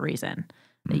for that reason.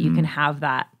 That you can have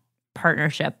that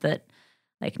partnership that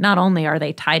like not only are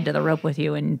they tied to the rope with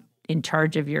you and in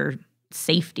charge of your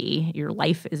safety, your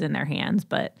life is in their hands,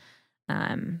 but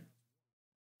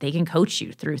they can coach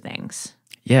you through things.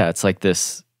 Yeah, it's like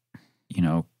this,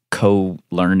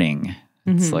 co-learning.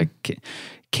 It's like,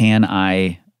 can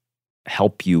I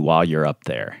help you while you're up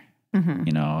there?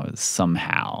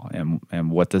 Somehow.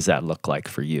 And what does that look like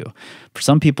for you? For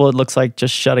some people, it looks like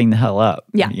just shutting the hell up,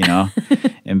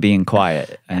 and being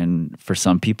quiet. And for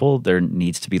some people, there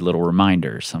needs to be little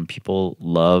reminders. Some people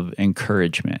love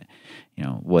encouragement,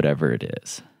 whatever it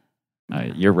is.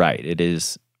 You're right. It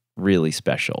is really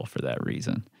special for that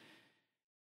reason.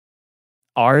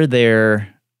 Are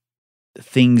there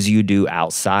things you do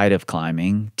outside of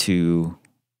climbing to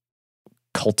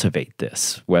cultivate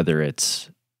this, whether it's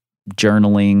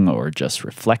journaling or just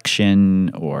reflection,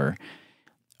 or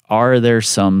are there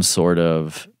some sort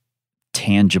of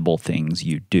tangible things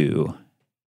you do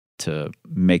to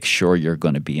make sure you're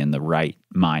going to be in the right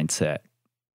mindset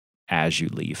as you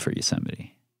leave for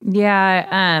Yosemite?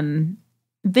 Yeah,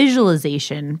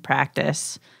 visualization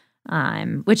practice,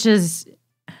 which is,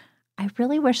 I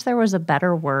really wish there was a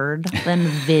better word than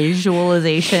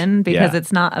visualization because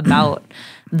it's not about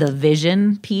the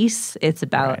vision piece. It's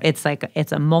about,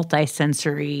 it's a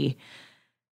multi-sensory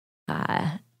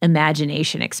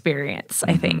imagination experience,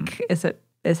 I think,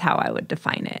 is how I would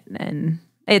define it. And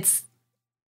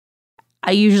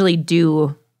I usually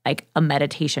do like a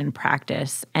meditation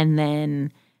practice, and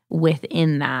then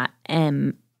within that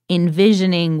am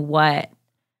envisioning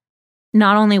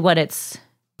not only what it's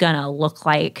gonna look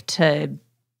like to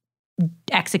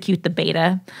execute the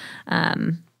beta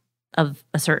of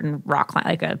a certain rock climb,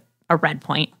 like a red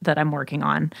point that I'm working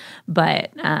on,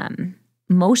 but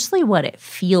mostly what it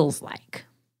feels like,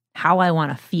 how I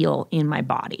want to feel in my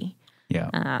body.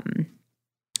 Yeah.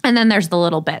 And then there's the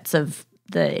little bits of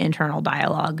the internal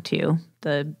dialogue too,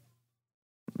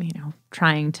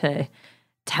 trying to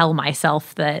tell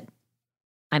myself that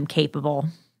I'm capable.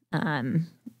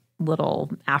 Little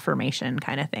affirmation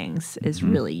kind of things is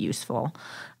really useful.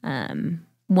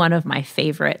 One of my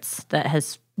favorites that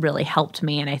has really helped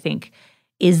me, and I think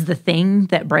is the thing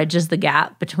that bridges the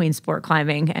gap between sport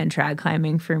climbing and trad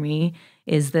climbing for me,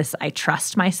 is this I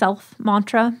trust myself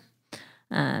mantra,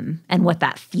 and what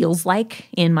that feels like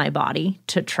in my body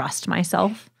to trust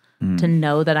myself, to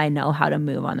know that I know how to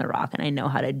move on the rock and I know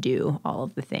how to do all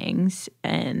of the things.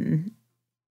 And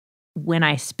when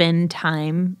I spend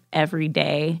time every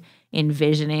day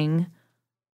envisioning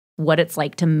what it's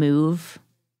like to move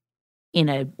in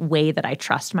a way that I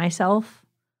trust myself,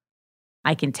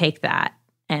 I can take that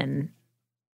and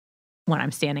when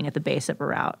I'm standing at the base of a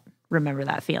route, remember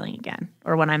that feeling again.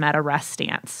 Or when I'm at a rest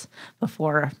stance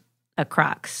before a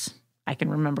crux, I can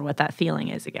remember what that feeling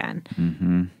is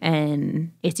again.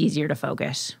 And it's easier to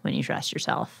focus when you trust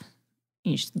yourself.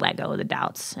 You just let go of the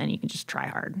doubts and you can just try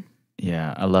hard.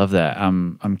 Yeah, I love that.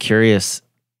 I'm curious,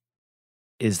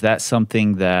 is that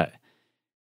something that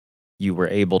you were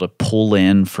able to pull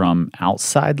in from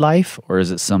outside life, or is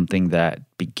it something that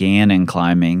began in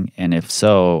climbing? And if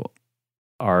so,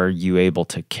 are you able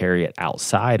to carry it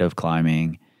outside of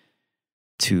climbing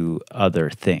to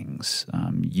other things?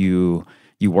 You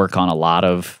work on a lot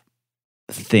of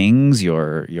things.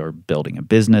 You're building a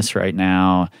business right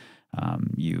now.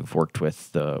 You've worked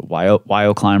with the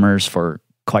YO climbers for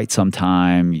quite some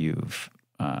time. You've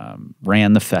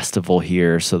ran the festival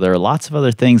here. So there are lots of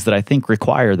other things that I think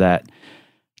require that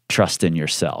trust in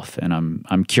yourself. And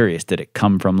I'm curious, did it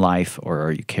come from life or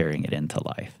are you carrying it into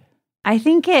life? I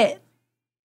think it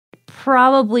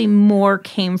probably more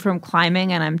came from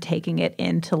climbing and I'm taking it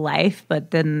into life,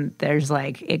 but then there's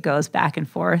it goes back and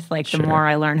forth. The more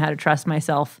I learn how to trust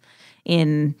myself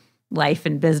in life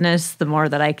and business, the more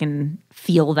that I can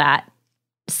feel that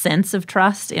sense of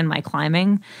trust in my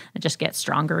climbing. I just get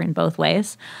stronger in both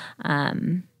ways.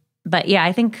 But yeah,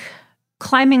 I think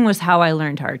climbing was how I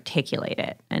learned to articulate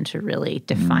it and to really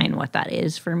define what that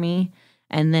is for me.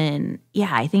 And then,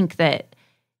 yeah, I think that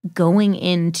going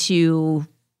into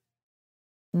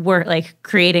work, like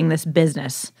creating this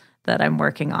business that I'm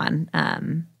working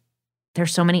on,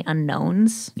 there's so many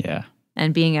unknowns. Yeah.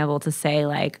 And being able to say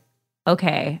like,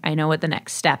 okay, I know what the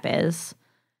next step is,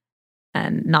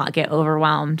 and not get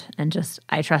overwhelmed, and just,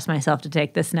 I trust myself to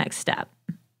take this next step.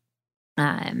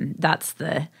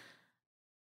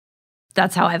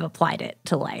 That's how I've applied it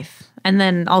to life. And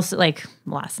then also, like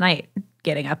last night,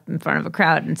 getting up in front of a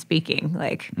crowd and speaking,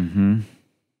 like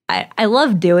I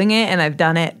love doing it, and I've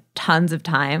done it tons of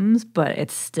times, but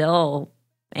it's still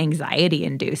anxiety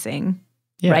inducing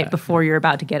right before you're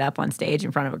about to get up on stage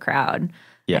in front of a crowd.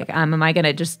 Yeah. Like, am I going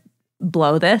to just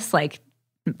blow this? Like,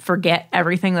 forget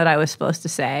everything that I was supposed to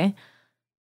say?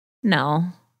 No.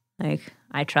 Like,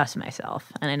 I trust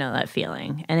myself, and I know that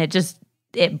feeling. And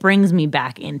it brings me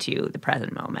back into the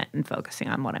present moment and focusing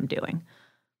on what I'm doing.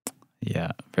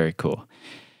 Yeah, very cool.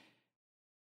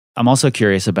 I'm also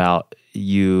curious about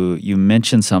you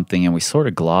mentioned something, and we sort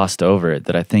of glossed over it,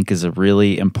 that I think is a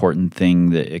really important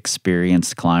thing that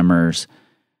experienced climbers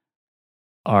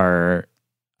are,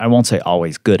 I won't say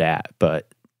always good at,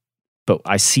 but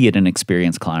I see it in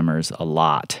experienced climbers a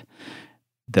lot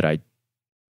that I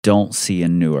don't see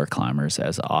in newer climbers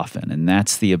as often. And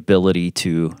that's the ability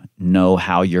to know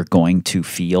how you're going to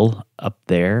feel up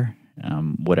there,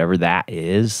 whatever that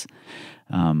is,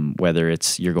 whether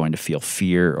it's you're going to feel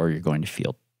fear, or you're going to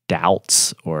feel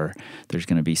doubts, or there's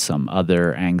going to be some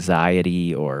other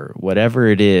anxiety, or whatever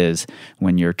it is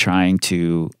when you're trying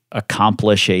to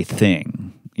accomplish a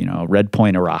thing, red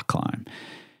point a rock climb.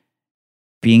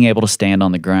 Being able to stand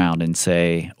on the ground and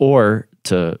say, or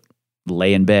to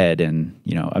lay in bed and,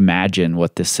 imagine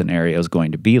what this scenario is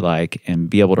going to be like, and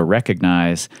be able to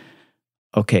recognize,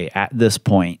 okay, at this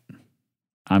point,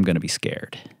 I'm going to be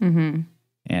scared. Mm-hmm.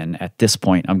 And at this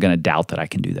point, I'm going to doubt that I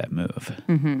can do that move.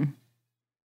 Mm-hmm.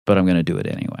 But I'm going to do it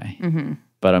anyway. Mm-hmm.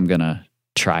 But I'm going to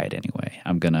try it anyway.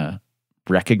 I'm going to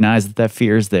recognize that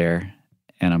fear is there,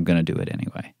 and I'm going to do it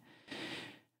anyway.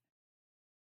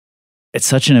 It's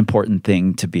such an important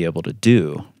thing to be able to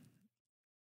do,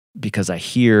 because I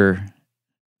hear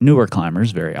newer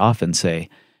climbers very often say,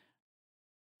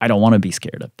 I don't want to be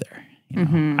scared up there.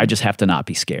 I just have to not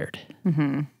be scared. Mm-hmm.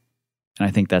 And I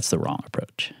think that's the wrong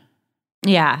approach.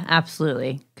 Yeah,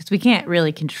 absolutely. Because we can't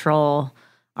really control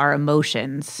our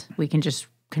emotions. We can just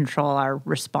control our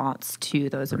response to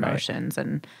those emotions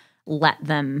and let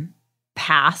them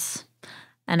pass.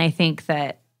 And I think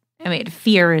that,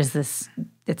 fear is this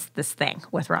thing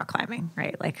with rock climbing,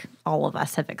 right? Like, all of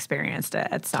us have experienced it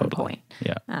at some point.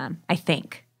 Yeah. I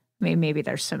think. Maybe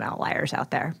there's some outliers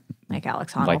out there, like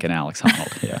Alex Honnold. Like an Alex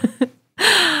Honnold,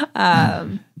 yeah.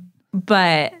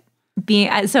 But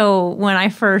so when I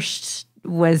first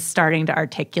was starting to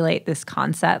articulate this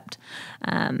concept,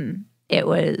 it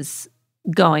was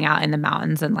going out in the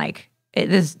mountains, and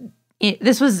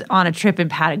this was on a trip in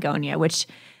Patagonia, which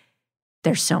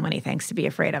there's so many things to be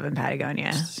afraid of in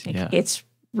Patagonia. It's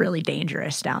really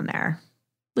dangerous down there.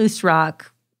 Loose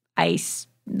rock, ice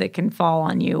that can fall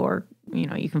on you, or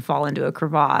you can fall into a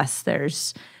crevasse.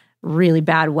 There's really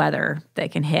bad weather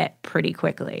that can hit pretty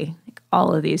quickly.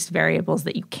 All of these variables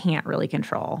that you can't really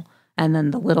control, and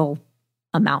then the little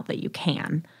amount that you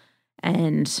can.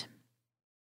 And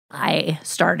I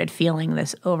started feeling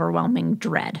this overwhelming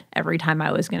dread every time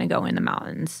I was going to go in the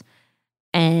mountains.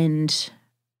 And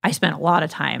I spent a lot of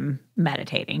time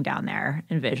meditating down there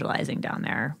and visualizing down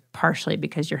there, partially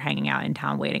because you're hanging out in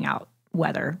town, waiting out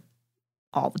weather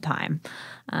all the time,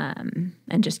 and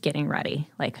just getting ready,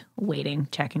 like waiting,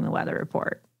 checking the weather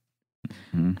report.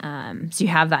 Mm-hmm. So you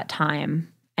have that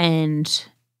time, and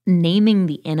naming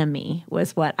the enemy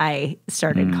was what I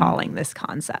started calling this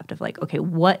concept of, like, okay,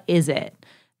 what is it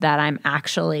that I'm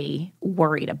actually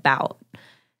worried about?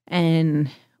 And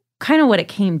kind of what it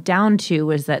came down to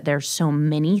was that there's so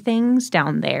many things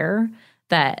down there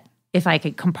that if I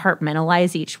could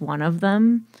compartmentalize each one of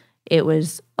them, it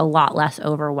was a lot less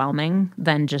overwhelming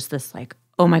than just this, like,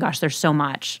 oh my gosh, there's so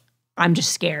much. I'm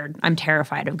just scared. I'm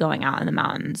terrified of going out in the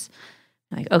mountains.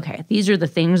 Like, okay, these are the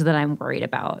things that I'm worried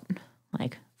about.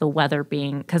 Like the weather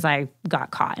being, because I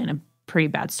got caught in a pretty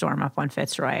bad storm up on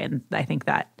Fitzroy, and I think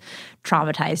that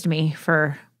traumatized me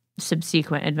for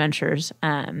subsequent adventures.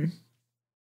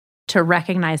 To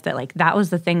recognize that, like, that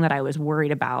was the thing that I was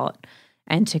worried about,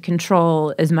 and to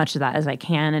control as much of that as I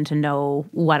can, and to know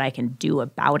what I can do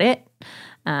about it.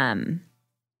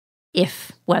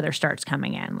 if weather starts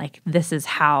coming in. Like, this is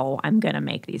how I'm going to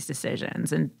make these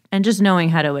decisions. And just knowing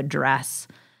how to address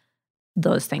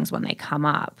those things when they come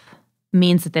up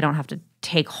means that they don't have to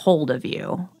take hold of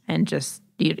you and just,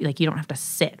 you don't have to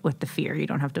sit with the fear. You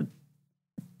don't have to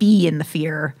be in the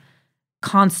fear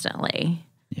constantly.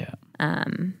 Yeah.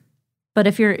 But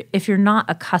if you're not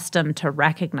accustomed to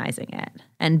recognizing it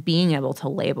and being able to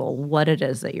label what it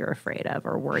is that you're afraid of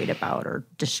or worried about or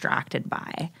distracted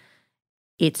by,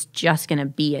 it's just going to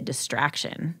be a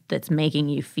distraction that's making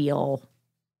you feel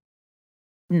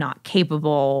not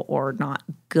capable or not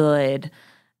good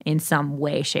in some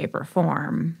way, shape, or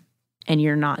form. And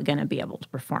you're not going to be able to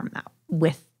perform that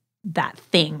with that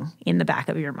thing in the back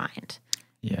of your mind.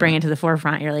 Yeah. Bring it to the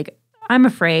forefront. You're like, I'm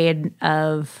afraid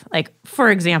of, like,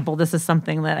 for example, this is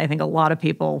something that I think a lot of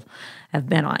people have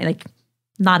been on. Like,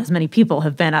 not as many people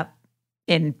have been up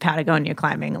in Patagonia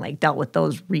climbing and, like, dealt with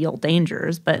those real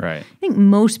dangers. But Right. I think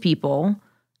most people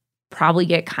probably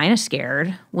get kind of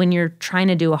scared when you're trying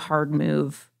to do a hard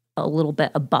move a little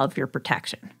bit above your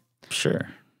protection. Sure.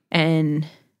 And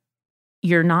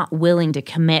you're not willing to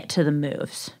commit to the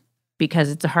moves because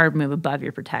it's a hard move above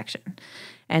your protection.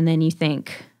 And then you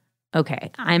think,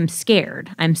 okay, I'm scared.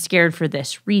 I'm scared for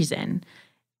this reason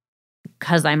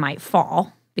because I might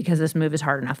fall, because this move is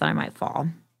hard enough that I might fall.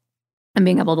 And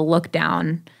being able to look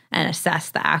down and assess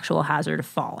the actual hazard of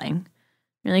falling.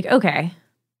 You're like, okay,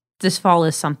 this fall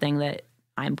is something that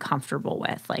I'm comfortable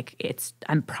with. Like,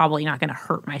 I'm probably not going to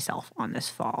hurt myself on this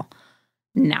fall.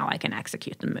 Now I can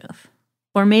execute the move.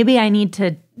 Or maybe I need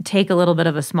to take a little bit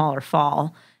of a smaller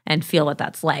fall and feel what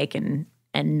that's like and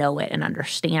know it and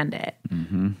understand it.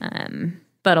 Mm-hmm.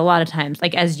 But a lot of times,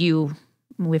 like, I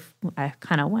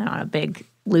kind of went on a big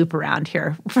loop around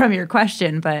here from your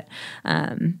question, but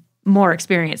more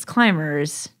experienced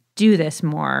climbers do this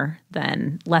more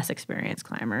than less experienced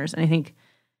climbers. And I think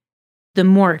the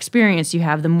more experience you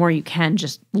have, the more you can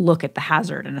just look at the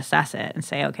hazard and assess it and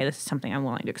say, okay, this is something I'm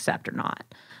willing to accept or not.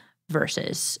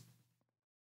 Versus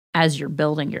as you're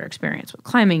building your experience with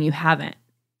climbing, you haven't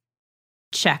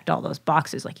checked all those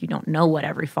boxes. Like, you don't know what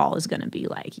every fall is going to be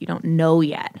like. You don't know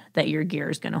yet that your gear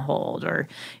is going to hold or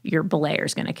your belayer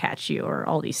is going to catch you or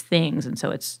all these things. And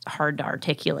so it's hard to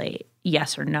articulate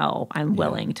yes or no, I'm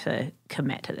willing to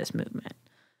commit to this movement.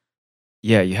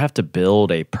 Yeah, you have to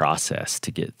build a process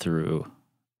to get through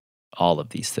all of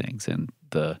these things. And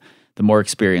the more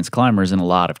experienced climbers in a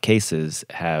lot of cases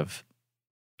have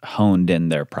honed in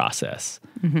their process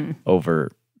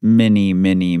over many,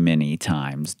 many, many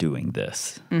times doing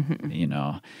this. You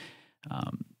know,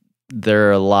 there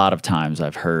are a lot of times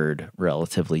I've heard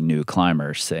relatively new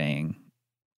climbers saying,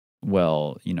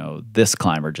 well, you know, this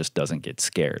climber just doesn't get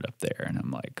scared up there. And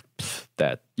I'm like,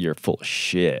 that you're full of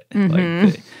shit.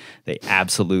 Like, they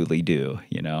absolutely do.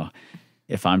 You know,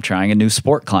 if I'm trying a new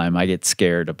sport climb, I get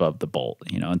scared above the bolt,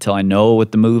 you know, until I know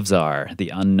what the moves are. The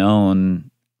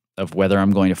unknown of whether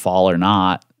I'm going to fall or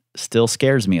not still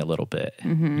scares me a little bit.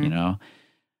 You know,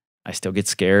 I still get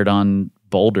scared on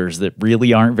boulders that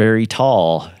really aren't very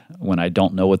tall when I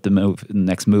don't know what the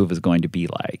next move is going to be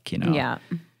like, you know. Yeah.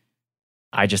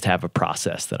 I just have a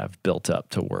process that I've built up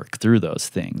to work through those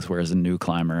things, whereas a new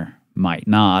climber might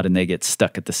not, and they get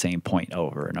stuck at the same point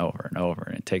over and over and over,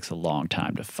 and it takes a long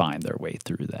time to find their way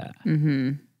through that.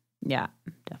 Yeah,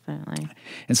 definitely.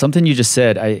 And something you just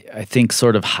said, I think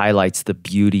sort of highlights the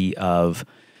beauty of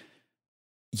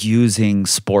using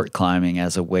sport climbing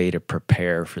as a way to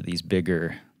prepare for these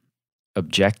bigger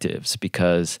objectives,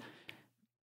 because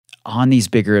on these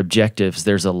bigger objectives,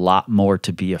 there's a lot more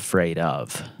to be afraid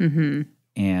of.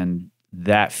 And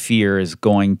that fear is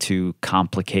going to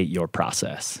complicate your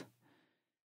process.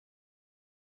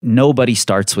 Nobody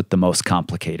starts with the most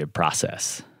complicated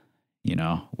process. You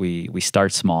know, we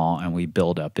start small and we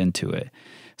build up into it.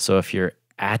 So if you're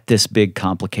at this big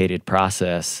complicated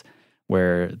process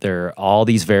where there are all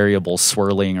these variables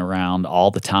swirling around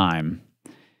all the time,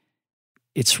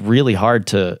 it's really hard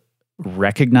to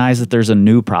recognize that there's a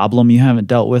new problem you haven't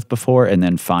dealt with before and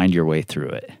then find your way through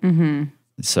it.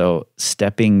 So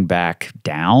stepping back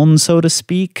down, so to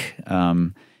speak,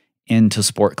 into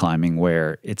sport climbing,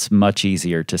 where it's much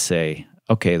easier to say,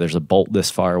 okay, there's a bolt this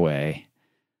far away.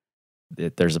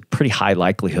 There's a pretty high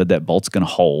likelihood that bolt's going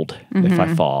to hold if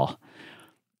I fall.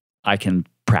 I can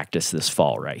practice this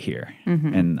fall right here,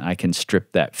 and I can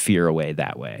strip that fear away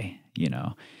that way. You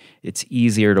know, it's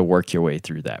easier to work your way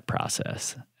through that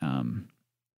process.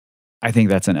 I think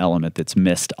that's an element that's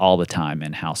missed all the time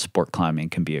in how sport climbing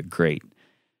can be a great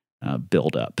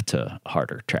build up to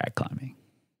harder trad climbing.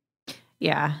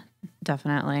 Yeah,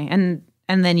 definitely. And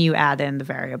then you add in the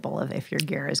variable of if your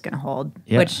gear is going to hold,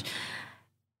 which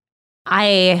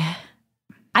I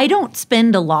don't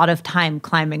spend a lot of time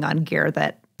climbing on gear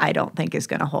that I don't think is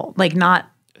going to hold. Like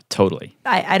not Totally.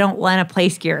 I don't want to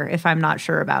place gear if I'm not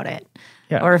sure about it.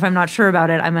 Yeah. Or if I'm not sure about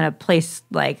it, I'm going to place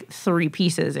like 3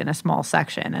 pieces in a small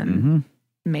section and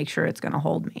make sure it's going to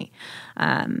hold me.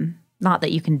 Not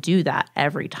that you can do that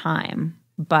every time,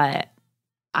 but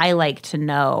I like to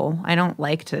know. I don't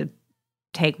like to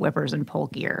take whippers and pull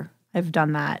gear. I've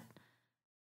done that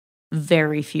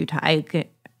very few times.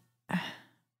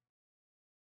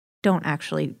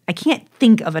 I can't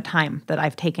think of a time that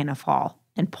I've taken a fall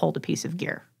and pulled a piece of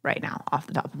gear right now off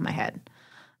the top of my head.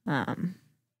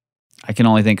 I can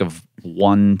only think of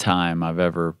one time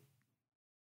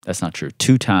that's not true,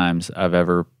 2 times I've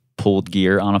ever pulled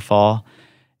gear on a fall.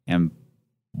 And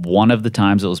one of the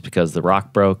times it was because the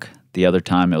rock broke. The other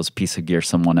time it was a piece of gear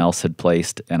someone else had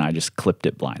placed and I just clipped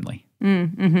it blindly.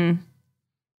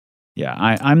 Yeah,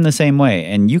 I'm the same way.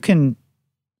 And you can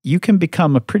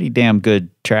become a pretty damn good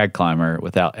trad climber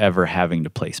without ever having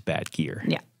to place bad gear.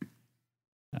 Yeah.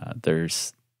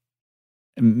 There's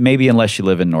maybe unless you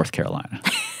live in North Carolina.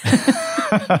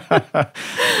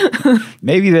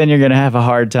 Maybe then you're going to have a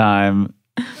hard time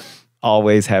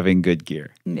always having good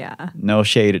gear. Yeah. No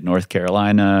shade at North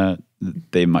Carolina.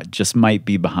 They might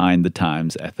be behind the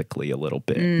times ethically a little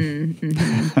bit.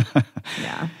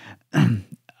 Yeah.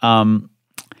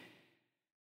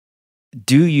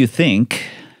 Do you think,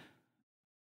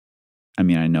 I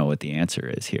mean, I know what the answer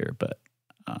is here, but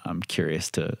I'm curious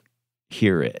to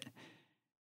hear it.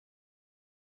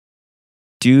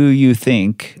 Do you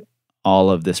think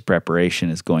all of this preparation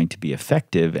is going to be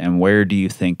effective, and where do you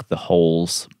think the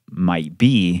holes might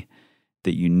be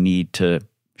that you need to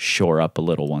shore up a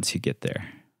little once you get there?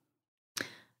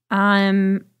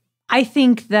 I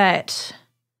think that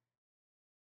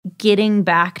getting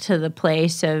back to the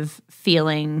place of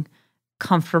feeling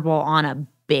comfortable on a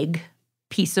big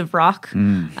piece of rock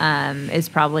is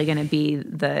probably going to be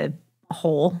the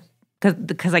hole,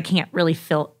 because I can't really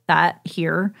feel that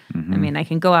here. I mean, I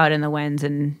can go out in the winds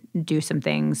and do some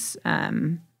things,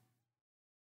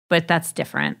 but that's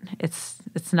different.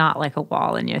 It's not like a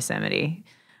wall in Yosemite.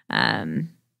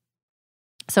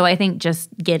 So I think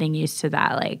just getting used to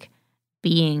that, like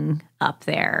being up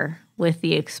there with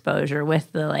the exposure,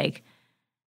 with the like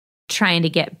trying to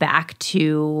get back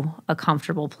to a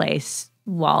comfortable place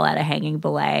while at a hanging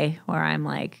belay where I'm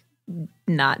like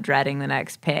not dreading the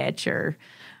next pitch or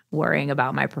worrying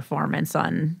about my performance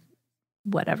on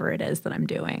whatever it is that I'm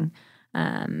doing.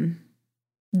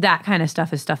 That kind of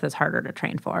stuff is stuff that's harder to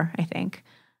train for, I think.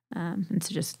 And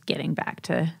so just getting back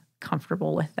to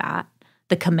comfortable with that,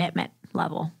 the commitment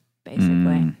level,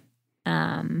 basically.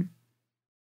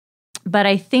 But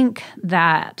I think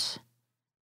that,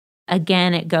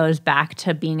 again, it goes back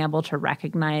to being able to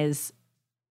recognize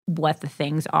what the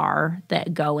things are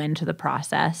that go into the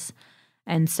process.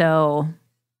 And so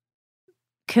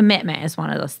commitment is one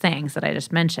of those things that I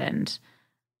just mentioned.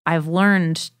 I've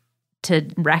learned to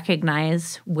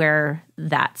recognize where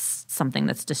that's something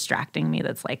that's distracting me,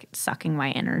 that's like sucking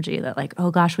my energy, that like, oh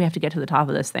gosh, we have to get to the top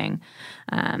of this thing.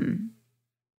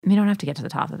 You don't have to get to the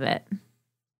top of it.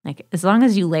 Like, as long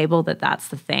as you label that that's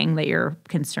the thing that you're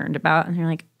concerned about, and you're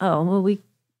like, oh, well,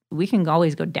 we can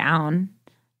always go down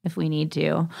if we need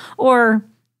to. Or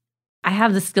I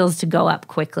have the skills to go up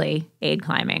quickly, aid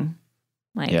climbing.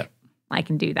 Like, I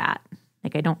can do that.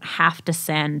 Like, I don't have to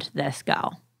send this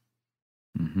go.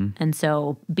 And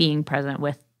so being present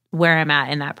with where I'm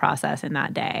at in that process in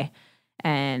that day,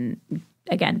 and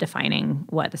again, defining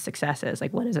what the success is.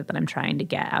 Like, what is it that I'm trying to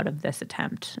get out of this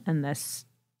attempt and this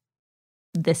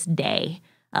day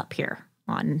up here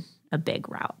on a big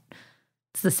route.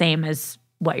 It's the same as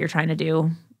what you're trying to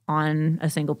do on a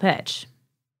single pitch.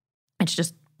 It's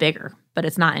just bigger, but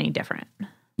it's not any different.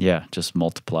 Yeah, just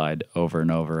multiplied over and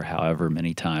over, however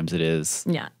many times it is.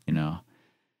 Yeah. You know.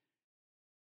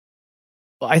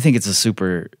 Well, I think it's a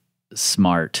super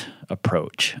smart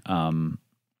approach. I'm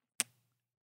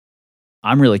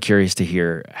really curious to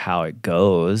hear how it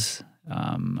goes.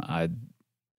 I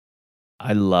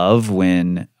love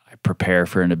when I prepare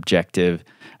for an objective,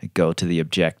 I go to the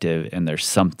objective, and there's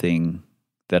something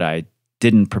that I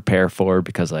didn't prepare for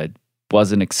because I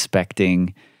wasn't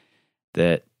expecting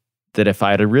that if I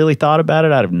had really thought about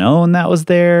it, I'd have known that was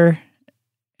there,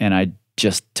 and I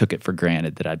just took it for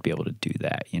granted that I'd be able to do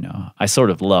that, you know. I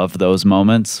sort of love those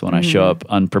moments when I show up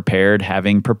unprepared,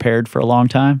 having prepared for a long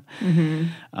time.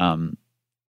 And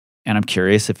I'm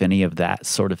curious if any of that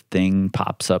sort of thing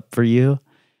pops up for you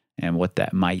and what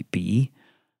that might be.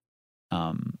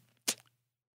 But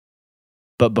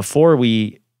before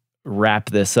we wrap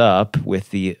this up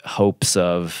with the hopes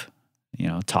of,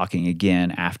 talking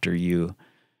again after you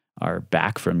are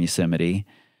back from Yosemite.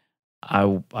 I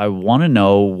want to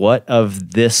know what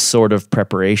of this sort of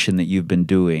preparation that you've been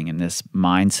doing and this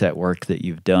mindset work that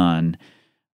you've done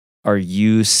are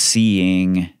you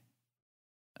seeing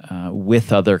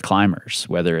with other climbers,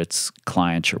 whether it's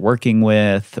clients you're working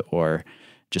with or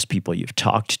just people you've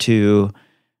talked to.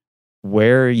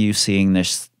 Where are you seeing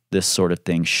this sort of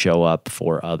thing show up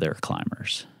for other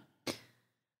climbers?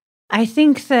 I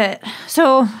think that,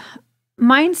 so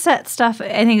mindset stuff,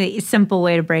 I think the simple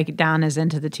way to break it down is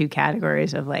into the two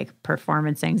categories of like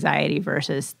performance anxiety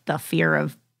versus the fear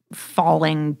of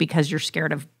falling because you're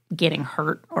scared of getting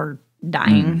hurt or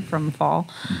dying from a fall.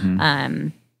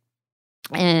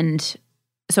 And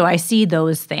so I see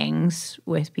those things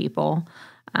with people.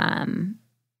 And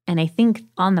I think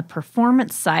on the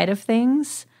performance side of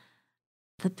things,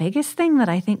 the biggest thing that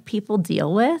I think people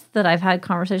deal with that I've had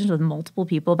conversations with multiple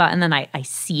people about, and then I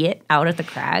see it out at the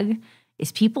crag,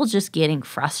 is people just getting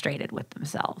frustrated with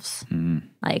themselves.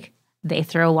 Like they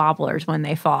throw wobblers when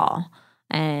they fall,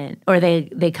 or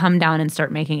they come down and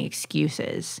start making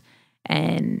excuses.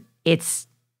 And it's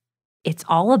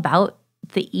all about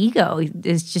the ego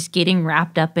is just getting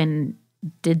wrapped up in,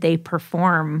 did they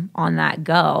perform on that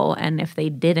go? And if they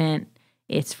didn't,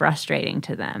 it's frustrating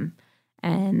to them.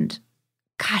 And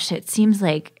gosh, it seems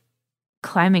like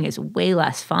climbing is way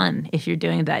less fun if you're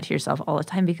doing that to yourself all the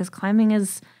time, because climbing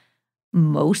is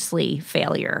mostly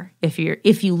failure if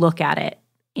you look at it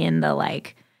in the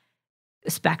like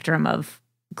spectrum of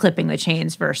clipping the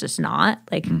chains versus not.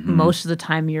 Like most of the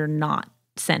time you're not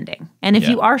sending. And if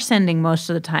you are sending most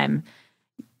of the time,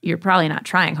 you're probably not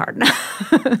trying hard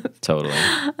enough. Totally.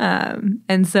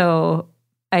 And so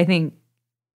I think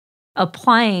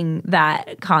applying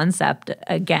that concept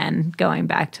again, going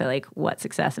back to like what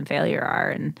success and failure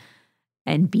are,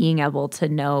 and being able to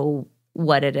know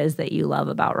what it is that you love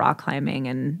about rock climbing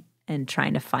and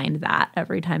trying to find that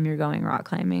every time you're going rock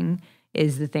climbing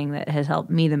is the thing that has helped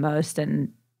me the most,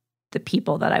 and the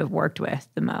people that I've worked with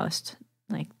the most.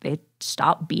 Like they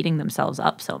stop beating themselves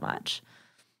up so much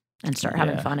and start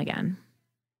having fun again.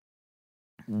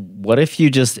 What if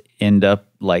you just end up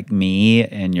like me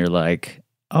and you're like,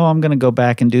 oh, I'm going to go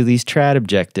back and do these trad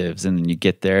objectives. And then you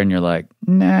get there and you're like,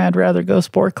 nah, I'd rather go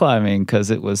sport climbing because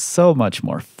it was so much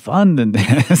more fun than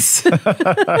this.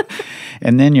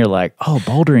 And then you're like, oh,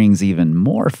 bouldering's even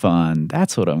more fun.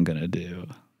 That's what I'm going to do.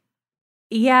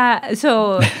 Yeah.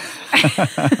 So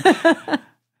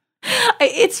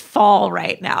it's fall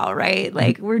right now, right?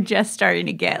 Like we're just starting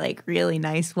to get like really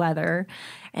nice weather,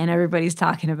 and everybody's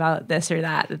talking about this or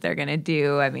that they're going to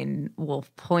do. I mean,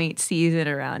 Wolf Point season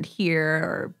around here,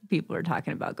 or people are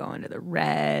talking about going to the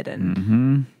Red,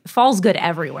 and fall's good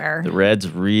everywhere. The Red's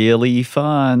really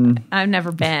fun. I've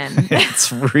never been.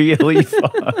 It's really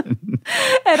fun.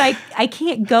 And I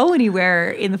can't go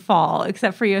anywhere in the fall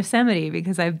except for Yosemite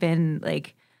because I've been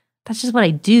like, that's just what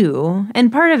I do.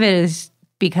 And part of it is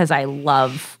because I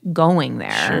love going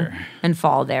there, and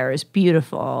fall there is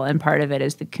beautiful. And part of it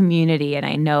is the community. And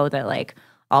I know that like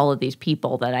all of these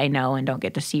people that I know and don't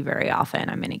get to see very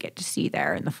often, I'm going to get to see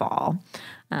there in the fall.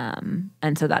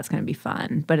 And so that's going to be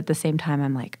fun. But at the same time,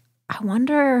 I'm like, I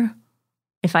wonder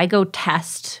if I go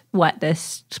test what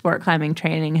this sport climbing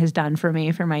training has done for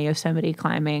me for my Yosemite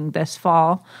climbing this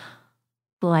fall,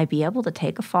 will I be able to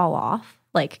take a fall off?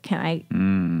 Like, can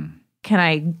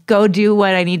I go do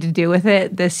what I need to do with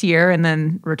it this year and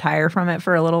then retire from it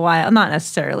for a little while? Not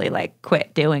necessarily like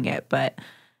quit doing it, but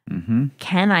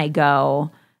can I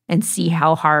go and see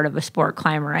how hard of a sport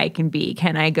climber I can be?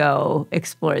 Can I go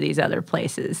explore these other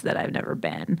places that I've never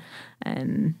been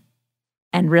and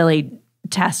really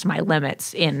test my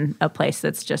limits in a place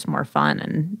that's just more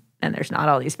fun and there's not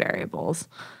all these variables?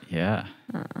 Yeah.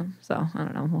 So I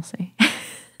don't know. We'll see.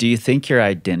 Do you think your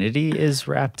identity is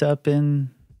wrapped up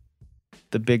in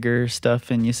the bigger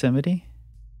stuff in Yosemite?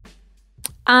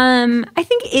 I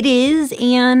think it is,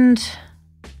 and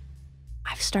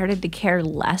I've started to care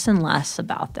less and less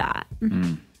about that.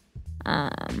 I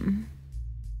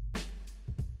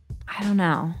don't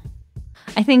know.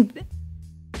 I think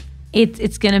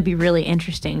it's going to be really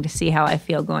interesting to see how I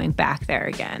feel going back there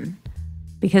again,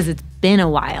 because it's been a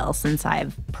while since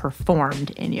I've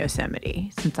performed in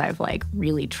Yosemite, since I've like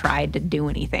really tried to do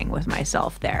anything with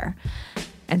myself there.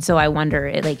 And so I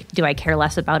wonder, like, do I care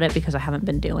less about it because I haven't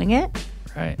been doing it?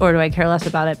 Right. Or do I care less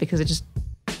about it because I just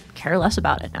care less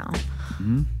about it now?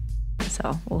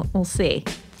 So we'll see.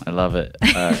 I love it.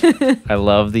 I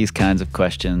love these kinds of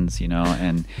questions,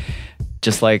 and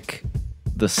just like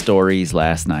the stories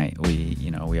last night,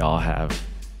 we all have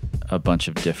a bunch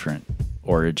of different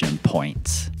origin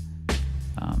points.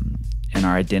 and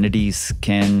our identities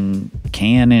can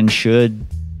and should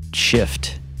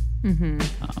shift.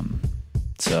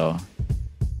 So,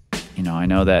 I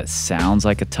know that sounds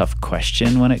like a tough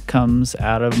question when it comes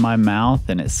out of my mouth,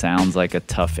 and it sounds like a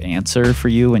tough answer for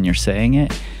you when you're saying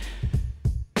it.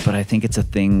 But I think it's a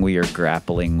thing we are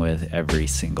grappling with every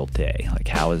single day. Like,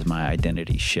 how is my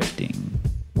identity shifting?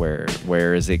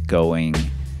 Where is it going?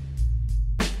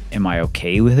 Am I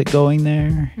okay with it going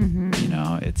there?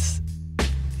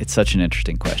 It's such an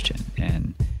interesting question,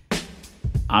 and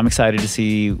I'm excited to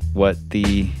see what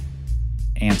the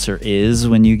answer is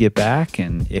when you get back,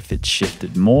 and if it's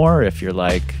shifted more, if you're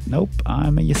like, nope,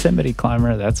 I'm a Yosemite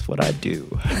climber, that's what I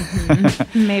do.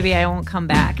 Maybe I won't come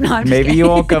back. No, I'm just Maybe kidding. you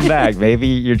won't come back. Maybe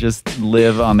you just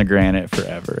live on the granite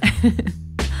forever.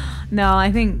 No,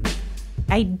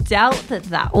 I doubt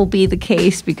that will be the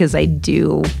case, because I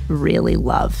do really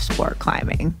love sport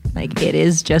climbing. Like, it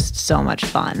is just so much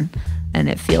fun, and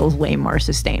it feels way more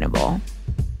sustainable.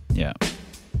 Yeah.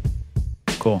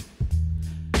 Cool.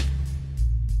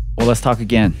 Well, let's talk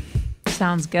again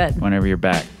Sounds good. whenever you're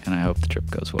back, and I hope the trip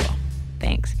goes well.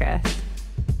 Thanks, Kris.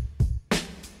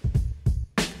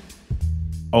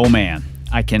 Oh man,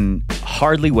 I can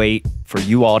hardly wait for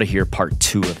you all to hear part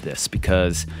 2 of this,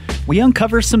 because we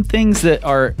uncover some things that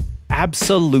are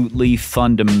absolutely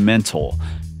fundamental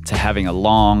to having a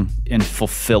long and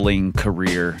fulfilling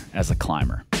career as a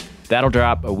climber. That'll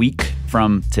drop a week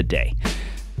from today.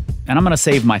 And I'm going to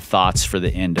save my thoughts for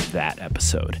the end of that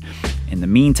episode. In the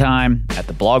meantime, at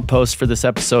the blog post for this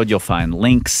episode, you'll find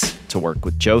links to work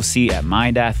with Josie at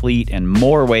Mind Athlete and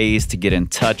more ways to get in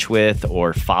touch with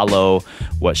or follow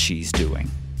what she's doing.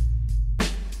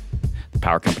 The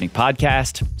Power Company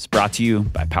Podcast is brought to you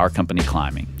by Power Company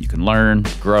Climbing. You can learn,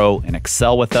 grow, and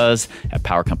excel with us at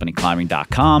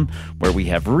powercompanyclimbing.com, where we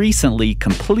have recently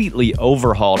completely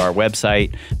overhauled our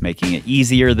website, making it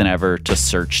easier than ever to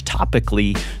search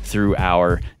topically through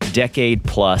our decade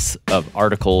plus of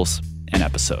articles and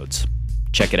episodes.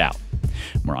 Check it out.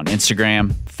 We're on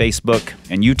Instagram, Facebook,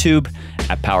 and YouTube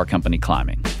at Power Company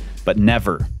Climbing, but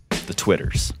never the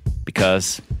Twitters,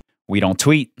 because we don't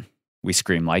tweet. We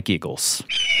scream like eagles.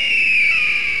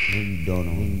 Maybe don't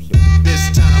know.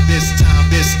 This time, this time,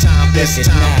 this time, this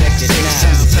time,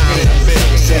 this time to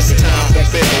build, this time to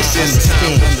build, this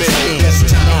time to build, this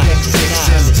time,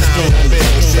 this time to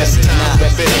build, this time to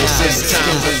build, this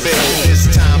time to build, this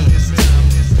time,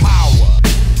 power,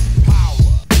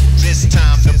 this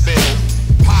time to build,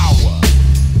 power,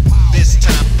 this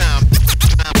time to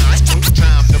build, power, this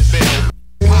time to build,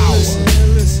 power.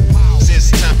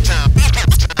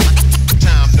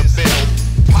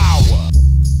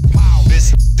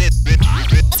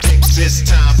 This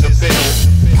time to build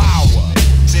power.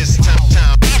 This time to build power. This time to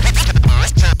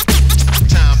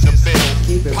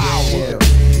build power.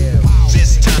 This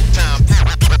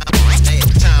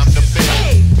time to build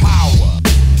power.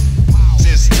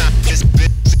 This time to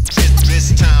build.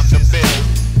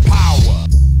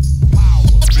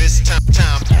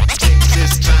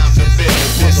 This time to build. This time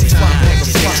to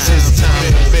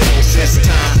build. This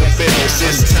time to build.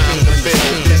 This time to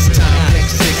build. This time.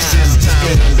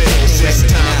 This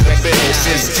time to build,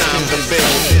 this time to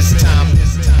build, this time.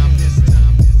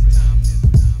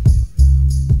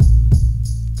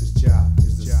 Cause job is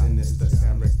the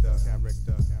sinister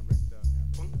character.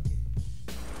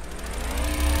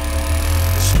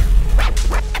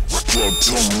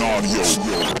 Structure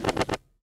audio.